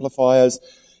different amplifiers,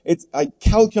 I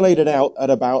calculated out at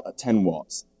about 10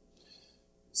 watts.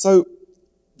 So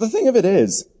the thing of it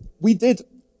is, we did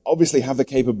obviously have the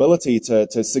capability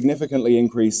to significantly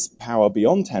increase power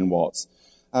beyond 10 watts,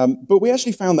 but we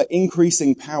actually found that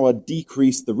increasing power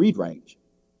decreased the read range.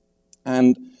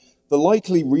 And the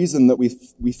likely reason that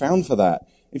we found for that,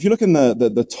 if you look in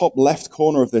the top left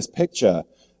corner of this picture,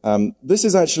 this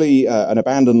is actually an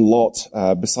abandoned lot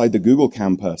beside the Google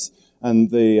campus,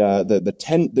 and the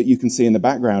tent that you can see in the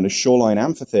background is Shoreline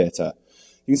Amphitheater.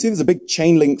 You can see there's a big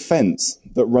chain link fence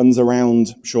that runs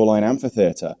around Shoreline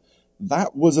Amphitheater.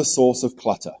 That was a source of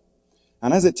clutter.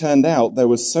 And as it turned out, there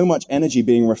was so much energy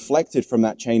being reflected from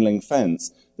that chain link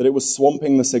fence that it was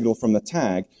swamping the signal from the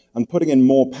tag, and putting in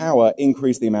more power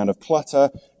increased the amount of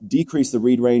clutter, decreased the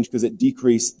read range because it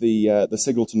decreased the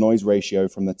signal to noise ratio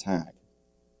from the tag.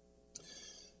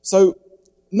 So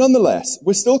nonetheless,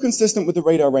 we're still consistent with the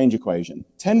radar range equation.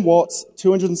 10 watts,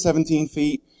 217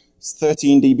 feet,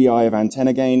 13 dBi of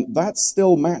antenna gain, that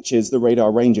still matches the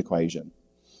radar range equation.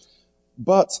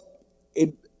 But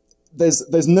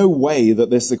there's no way that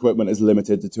this equipment is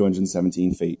limited to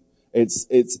 217 feet.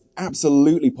 It's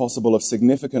absolutely possible of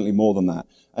significantly more than that.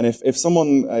 And if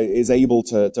someone is able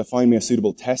to find me a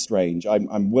suitable test range,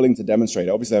 I'm willing to demonstrate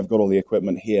it. Obviously, I've got all the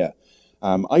equipment here.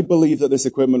 I believe that this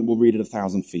equipment will read at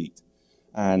 1,000 feet.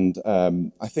 And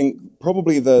I think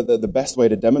probably the best way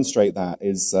to demonstrate that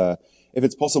is if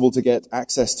it's possible to get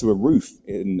access to a roof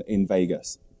in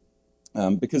Vegas.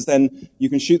 Because then you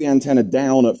can shoot the antenna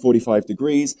down at 45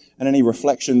 degrees and any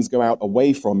reflections go out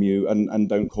away from you and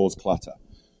don't cause clutter.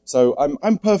 So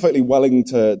I'm perfectly willing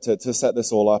to set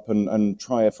this all up and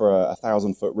try it for a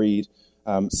 1,000-foot read.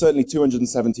 Certainly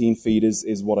 217 feet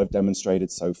is what I've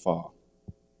demonstrated so far.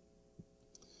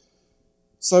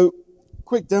 So,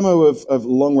 quick demo of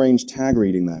long-range tag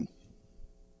reading then.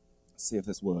 Let's see if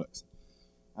this works.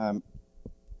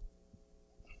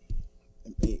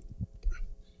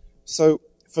 So,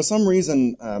 for some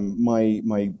reason,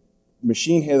 my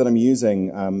machine here that I'm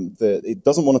using, it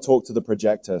doesn't want to talk to the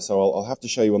projector, so I'll have to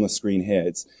show you on the screen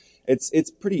here.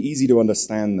 It's pretty easy to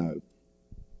understand though.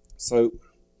 So,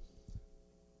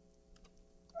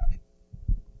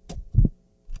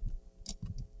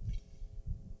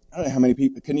 I don't know how many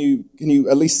people, can you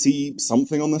at least see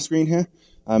something on the screen here?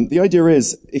 The idea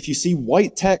is, if you see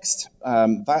white text,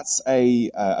 that's a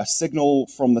signal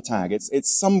from the tag.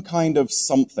 It's some kind of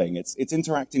something. It's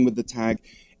interacting with the tag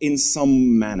in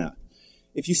some manner.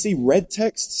 If you see red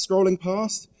text scrolling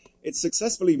past, it's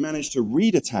successfully managed to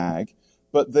read a tag,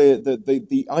 but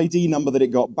the ID number that it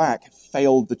got back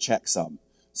failed the checksum.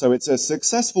 So it's a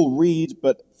successful read,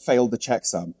 but failed the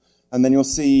checksum. And then you'll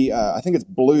see, I think it's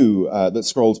blue that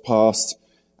scrolls past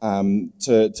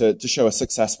to show a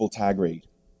successful tag read.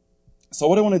 So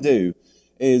what I want to do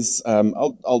is,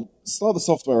 I'll start the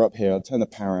software up here. I'll turn the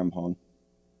power amp on.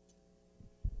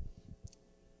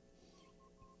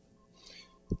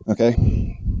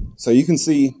 Okay, so you can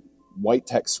see white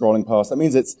text scrolling past. That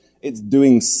means it's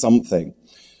doing something.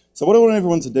 So what I want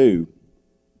everyone to do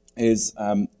is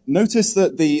notice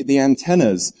that the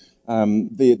antennas,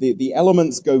 the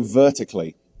elements go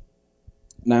vertically.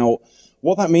 Now,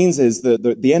 what that means is that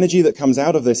the energy that comes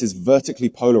out of this is vertically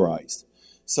polarized.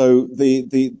 So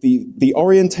the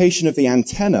orientation of the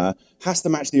antenna has to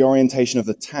match the orientation of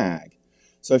the tag.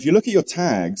 So if you look at your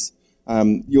tags,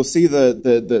 you'll see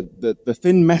the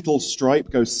thin metal stripe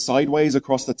goes sideways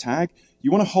across the tag.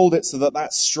 You want to hold it so that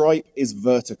that stripe is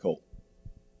vertical.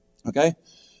 Okay?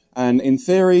 And in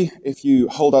theory, if you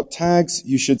hold up tags,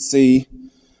 you should see,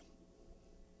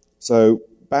 so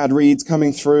bad reads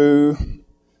coming through,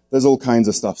 there's all kinds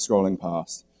of stuff scrolling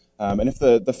past. And if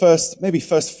the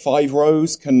first 5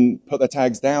 rows can put their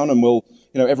tags down, and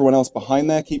everyone else behind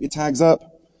there keep your tags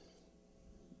up.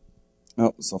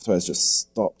 Oh, the software's just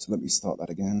stopped. Let me start that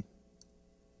again.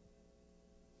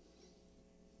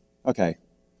 Okay,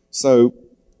 so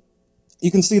you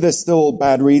can see there's still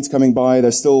bad reads coming by.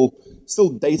 There's still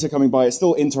data coming by. It's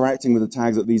still interacting with the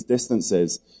tags at these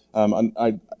distances.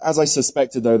 As I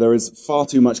suspected, though, there is far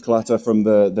too much clutter from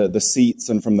the seats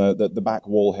and from the back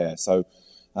wall here. So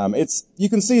you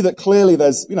can see that clearly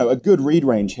there's a good read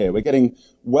range here. We're getting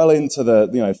well into the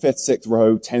 5th, 6th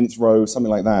row, 10th row, something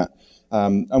like that.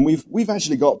 And we've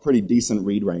actually got pretty decent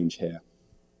read range here.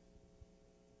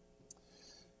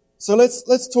 So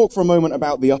let's talk for a moment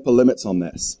about the upper limits on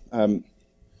this.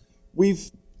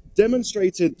 We've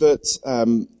demonstrated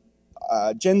that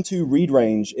Gen 2 read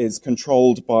range is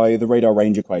controlled by the radar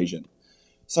range equation.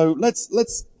 So let's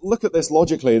look at this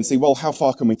logically and see, well, how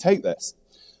far can we take this?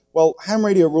 Well, ham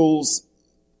radio rules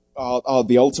are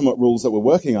the ultimate rules that we're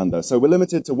working under. So we're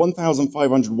limited to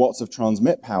 1,500 watts of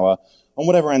transmit power on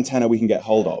whatever antenna we can get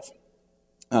hold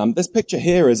of. This picture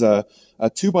here is a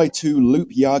 2x2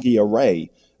 loop Yagi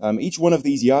array. Each one of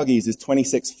these Yagis is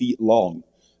 26 feet long.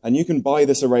 And you can buy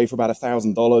this array for about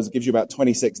 $1,000. It gives you about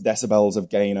 26 decibels of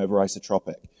gain over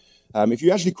isotropic. If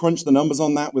you actually crunch the numbers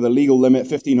on that with a legal limit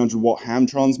 1,500 watt ham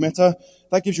transmitter,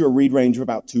 that gives you a read range of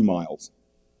about 2 miles.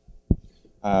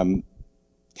 Kind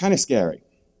of scary.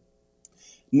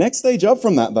 Next stage up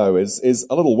from that, though, is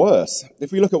a little worse.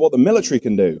 If we look at what the military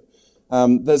can do,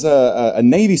 there's a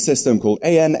Navy system called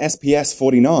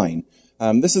AN-SPS-49.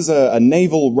 This is a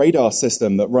naval radar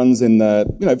system that runs in the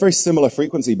very similar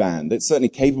frequency band. It's certainly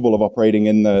capable of operating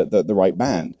in the right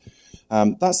band.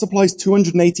 That supplies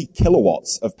 280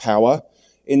 kilowatts of power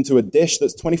into a dish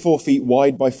that's 24 feet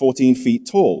wide by 14 feet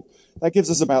tall. That gives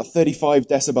us about 35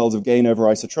 decibels of gain over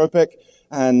isotropic,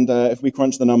 and if we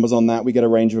crunch the numbers on that, we get a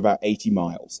range of about 80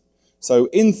 miles. So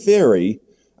in theory,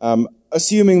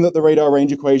 assuming that the radar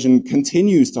range equation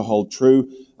continues to hold true,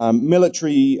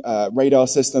 military radar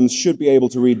systems should be able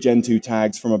to read Gen 2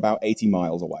 tags from about 80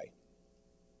 miles away.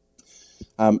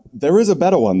 There is a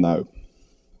better one, though.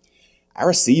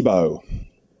 Arecibo.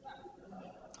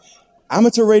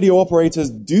 Amateur radio operators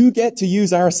do get to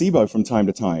use Arecibo from time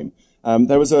to time.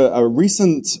 There was a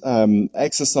recent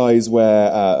exercise where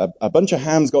a bunch of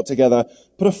hams got together,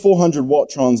 put a 400-watt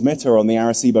transmitter on the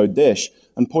Arecibo dish,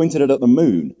 and pointed it at the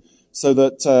moon, so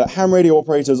that ham radio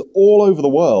operators all over the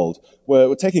world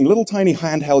were taking little tiny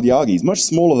handheld Yagis, much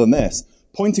smaller than this,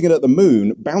 pointing it at the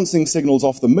moon, bouncing signals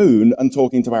off the moon, and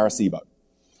talking to Arecibo.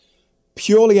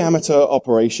 Purely amateur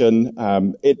operation.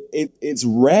 It's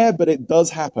rare, but it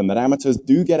does happen that amateurs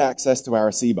do get access to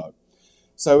Arecibo.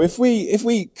 So if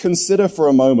we consider for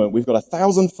a moment, we've got a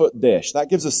 1,000-foot dish. That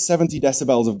gives us 70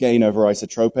 decibels of gain over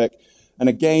isotropic. And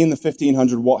again, the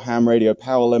 1,500-watt ham radio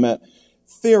power limit.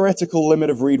 Theoretical limit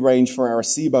of read range for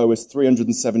Arecibo is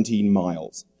 317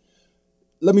 miles.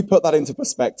 Let me put that into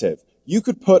perspective. You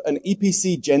could put an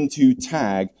EPC Gen 2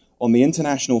 tag on the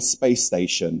International Space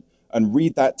Station and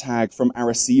read that tag from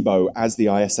Arecibo as the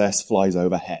ISS flies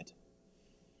overhead.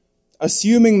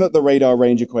 Assuming that the radar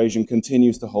range equation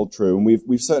continues to hold true, and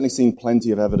we've certainly seen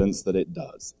plenty of evidence that it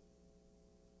does.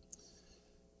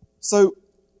 So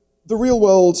the real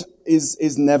world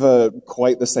is never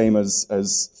quite the same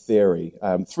as theory.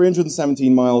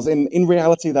 317 miles, in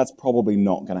reality, that's probably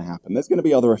not going to happen. There's going to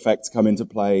be other effects come into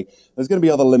play. There's going to be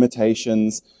other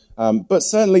limitations. But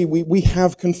certainly, we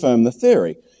have confirmed the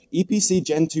theory. EPC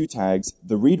Gen 2 tags,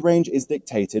 the read range is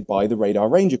dictated by the radar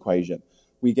range equation.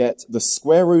 We get the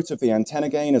square root of the antenna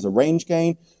gain as a range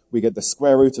gain. We get the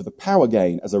square root of the power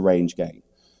gain as a range gain.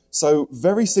 So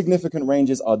very significant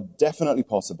ranges are definitely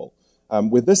possible.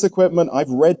 With this equipment, I've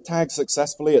read tags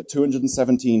successfully at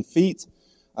 217 feet.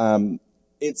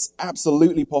 It's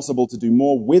absolutely possible to do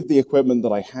more with the equipment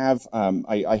that I have.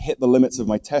 I hit the limits of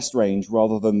my test range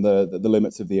rather than the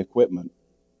limits of the equipment.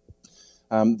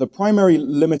 The primary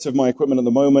limit of my equipment at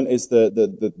the moment is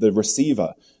the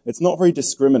receiver. It's not very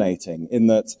discriminating in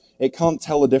that it can't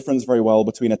tell the difference very well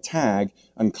between a tag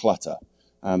and clutter.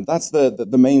 That's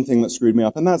the main thing that screwed me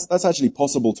up, and that's actually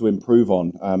possible to improve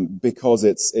on because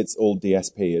it's all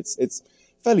DSP. It's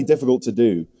fairly difficult to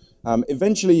do.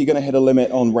 Eventually, you're going to hit a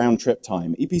limit on round trip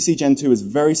time. EPC Gen 2 is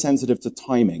very sensitive to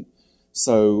timing.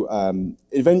 So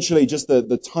eventually, just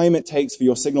the time it takes for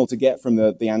your signal to get from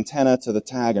the antenna to the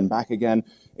tag and back again,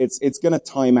 it's going to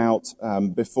time out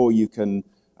before you can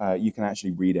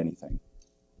actually read anything.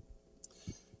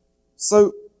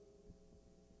 So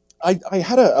I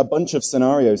had a bunch of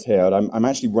scenarios here, and I'm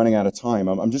actually running out of time.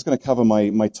 I'm just going to cover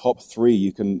my top three.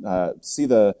 You can see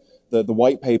the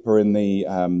white paper it's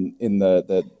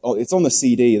on the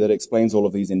CD that explains all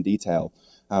of these in detail.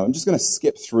 I'm just going to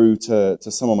skip through to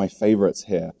some of my favorites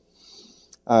here.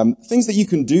 Things that you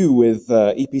can do with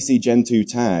EPC Gen 2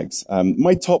 tags.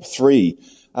 My top three.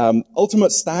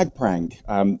 Ultimate stag prank.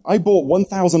 I bought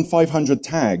 1,500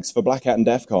 tags for Blackhat and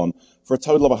DEF CON for a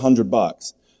total of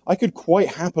 $100. I could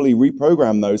quite happily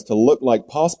reprogram those to look like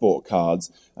passport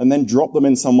cards and then drop them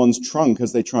in someone's trunk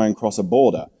as they try and cross a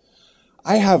border.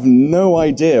 I have no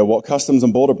idea what Customs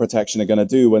and Border Protection are going to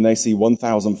do when they see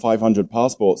 1,500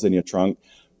 passports in your trunk,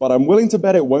 but I'm willing to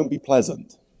bet it won't be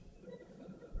pleasant.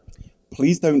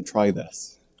 Please don't try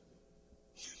this.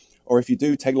 Or if you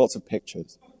do, take lots of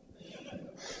pictures.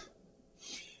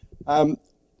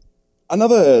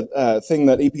 Another thing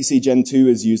that EPC Gen 2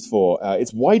 is used for,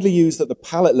 it's widely used at the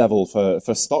pallet level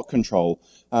for stock control,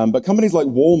 but companies like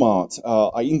Walmart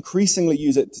increasingly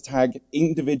use it to tag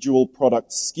individual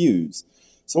product SKUs.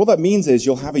 So what that means is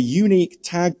you'll have a unique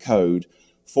tag code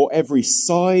for every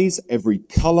size, every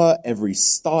color, every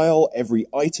style, every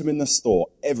item in the store,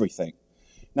 everything.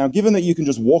 Now, given that you can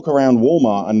just walk around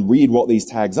Walmart and read what these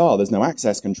tags are, there's no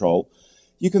access control,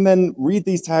 you can then read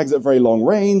these tags at very long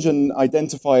range and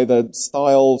identify the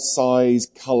style, size,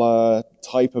 color,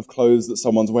 type of clothes that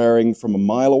someone's wearing from a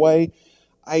mile away.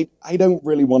 I don't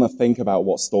really want to think about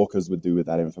what stalkers would do with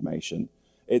that information.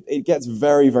 It gets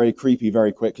very, very creepy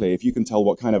very quickly if you can tell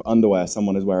what kind of underwear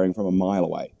someone is wearing from a mile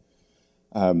away.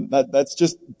 That's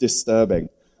just disturbing.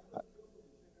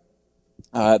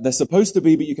 They're supposed to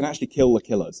be, but you can actually kill the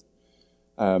killers.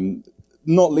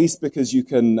 Not least because you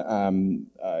can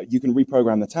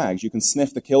reprogram the tags. You can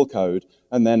sniff the kill code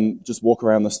and then just walk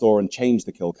around the store and change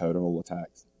the kill code on all the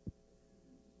tags.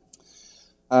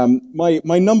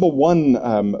 My number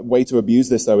one way to abuse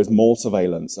this, though, is mall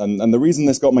surveillance. And the reason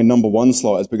this got my number one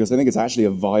slot is because I think it's actually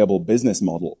a viable business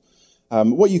model.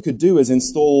 What you could do is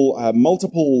install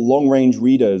multiple long-range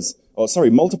readers,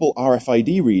 multiple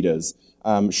RFID readers,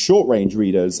 short-range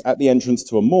readers at the entrance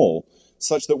to a mall,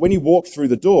 such that when you walk through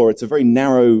the door, it's a very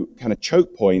narrow kind of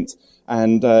choke point,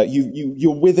 and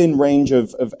you're within range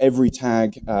of every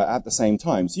tag at the same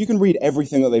time. So you can read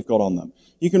everything that they've got on them.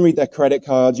 You can read their credit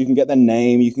cards, you can get their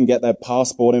name, you can get their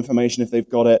passport information if they've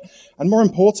got it, and more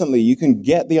importantly, you can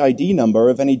get the ID number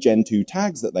of any Gen 2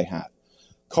 tags that they have.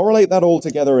 Correlate that all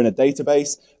together in a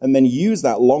database, and then use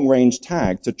that long-range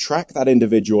tag to track that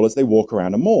individual as they walk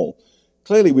around a mall.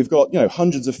 Clearly, we've got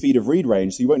hundreds of feet of read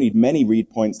range, so you won't need many read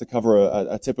points to cover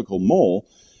a typical mall.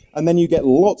 And then you get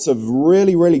lots of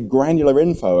really, really granular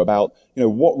info about,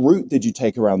 what route did you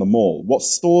take around the mall? What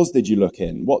stores did you look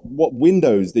in? What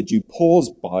windows did you pause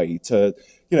by to,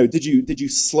 did you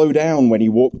slow down when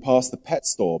you walked past the pet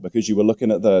store because you were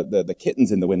looking at the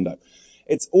kittens in the window?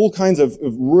 It's all kinds of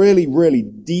really, really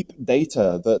deep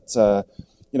data that,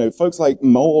 folks like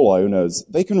mole owners,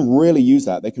 they can really use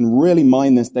that. They can really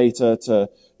mine this data to,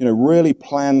 really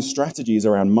plan strategies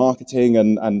around marketing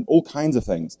and all kinds of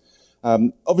things.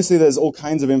 Obviously, there's all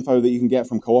kinds of info that you can get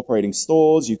from cooperating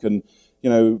stores. You can,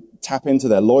 tap into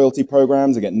their loyalty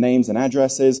programs and get names and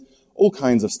addresses, all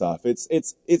kinds of stuff.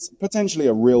 It's potentially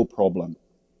a real problem.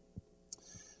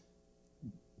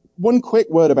 One quick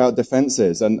word about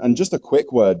defenses, and just a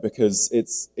quick word because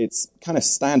it's kind of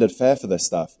standard fare for this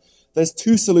stuff. There's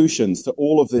two solutions to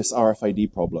all of this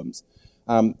RFID problems.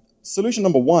 Solution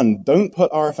number one, don't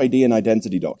put RFID in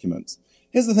identity documents.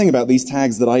 Here's the thing about these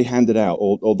tags that I handed out,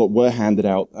 or that were handed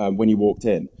out when you walked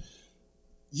in.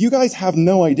 You guys have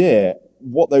no idea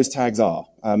what those tags are.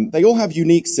 They all have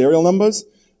unique serial numbers.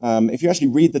 If you actually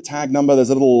read the tag number,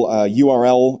 there's a little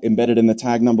URL embedded in the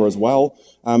tag number as well,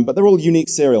 but they're all unique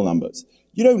serial numbers.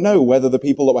 You don't know whether the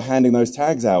people that were handing those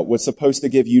tags out were supposed to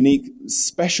give unique,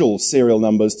 special serial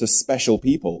numbers to special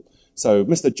people. So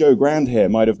Mr. Joe Grand here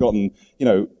might have gotten,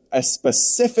 a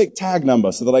specific tag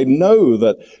number so that I know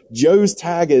that Joe's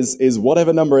tag is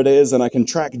whatever number it is and I can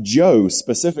track Joe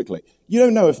specifically. You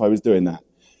don't know if I was doing that.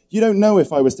 You don't know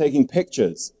if I was taking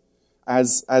pictures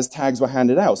as tags were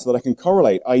handed out so that I can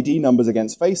correlate ID numbers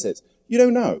against faces. You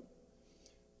don't know.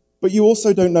 But you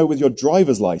also don't know with your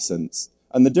driver's license.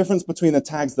 And the difference between the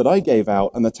tags that I gave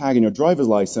out and the tag in your driver's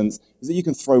license is that you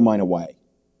can throw mine away.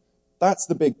 That's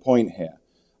the big point here.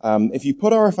 If you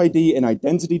put RFID in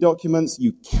identity documents,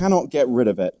 you cannot get rid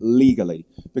of it legally.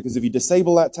 Because if you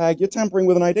disable that tag, you're tampering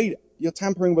with an ID. You're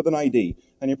tampering with an ID,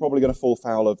 and you're probably going to fall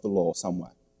foul of the law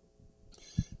somewhere.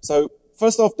 So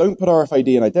first off, don't put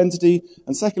RFID in identity.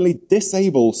 And secondly,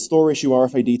 disable store issue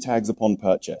RFID tags upon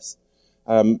purchase.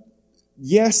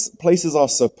 Yes, places are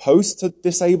supposed to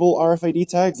disable RFID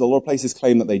tags. A lot of places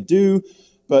claim that they do.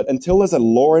 But until there's a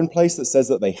law in place that says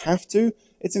that they have to,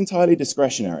 it's entirely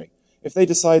discretionary. If they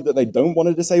decide that they don't want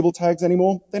to disable tags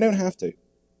anymore, they don't have to.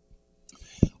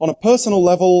 On a personal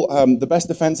level, the best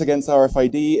defense against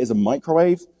RFID is a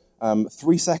microwave.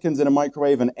 3 seconds in a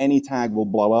microwave and any tag will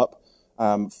blow up.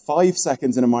 5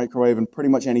 seconds in a microwave and pretty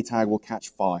much any tag will catch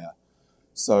fire.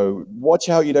 So watch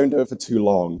out you don't do it for too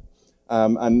long.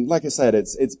 And like I said,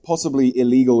 it's possibly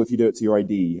illegal if you do it to your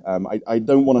ID. I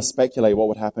don't want to speculate what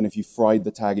would happen if you fried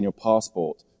the tag in your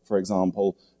passport, for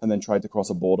example, and then tried to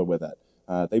cross a border with it.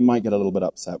 They might get a little bit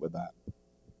upset with that.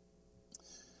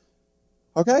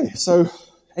 Okay, so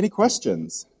any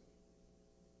questions?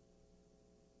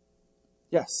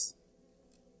 Yes?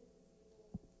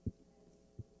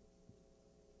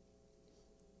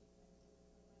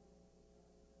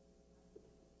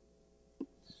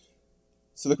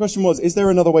 So the question was, is there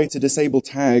another way to disable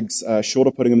tags short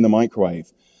of putting them in the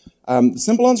microwave? The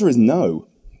simple answer is no.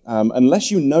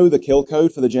 Unless you know the kill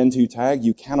code for the Gen 2 tag,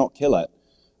 you cannot kill it.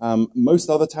 Most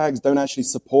other tags don't actually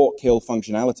support kill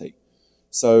functionality.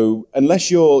 So unless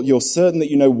you're certain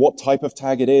that you know what type of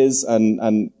tag it is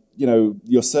and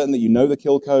you're certain that you know the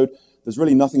kill code, there's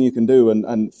really nothing you can do,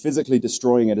 and physically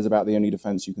destroying it is about the only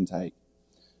defense you can take.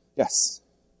 Yes?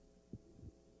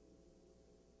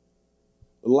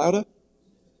 A little louder?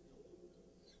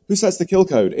 Who sets the kill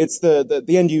code? It's the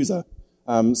end user.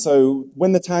 So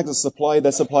when the tags are supplied,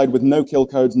 they're supplied with no kill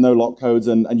codes, no lock codes,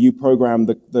 and you program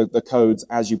the codes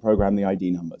as you program the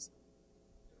ID numbers.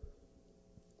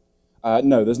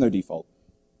 No, there's no default.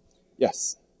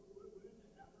 Yes?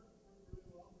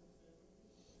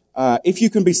 If you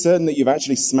can be certain that you've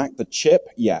actually smacked the chip,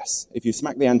 yes. If you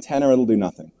smack the antenna, it'll do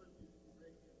nothing.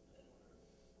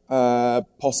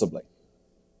 Possibly.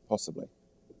 Possibly.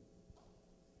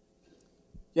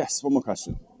 Yes, one more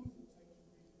question.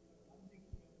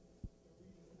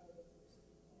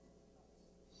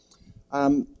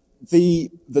 The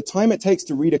time it takes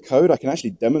to read a code, I can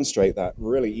actually demonstrate that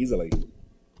really easily.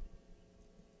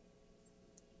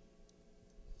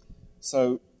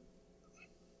 So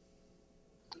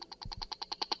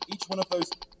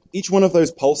each one of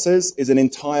those pulses is an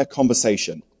entire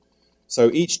conversation. So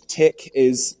each tick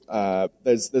is,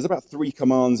 there's about 3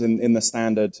 commands in the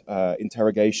standard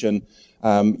interrogation.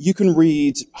 You can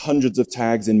read hundreds of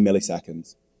tags in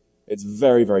milliseconds. It's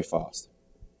very, very fast.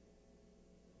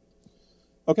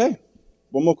 Okay,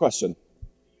 one more question.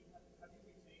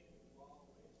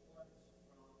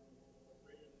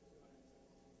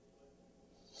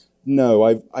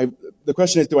 No, the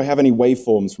question is, do I have any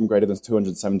waveforms from greater than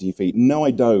 270 feet? No, I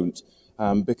don't,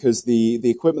 because the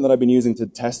equipment that I've been using to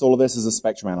test all of this is a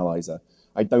spectrum analyzer.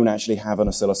 I don't actually have an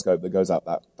oscilloscope that goes up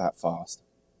that fast.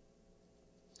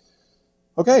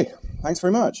 Okay, thanks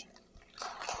very much.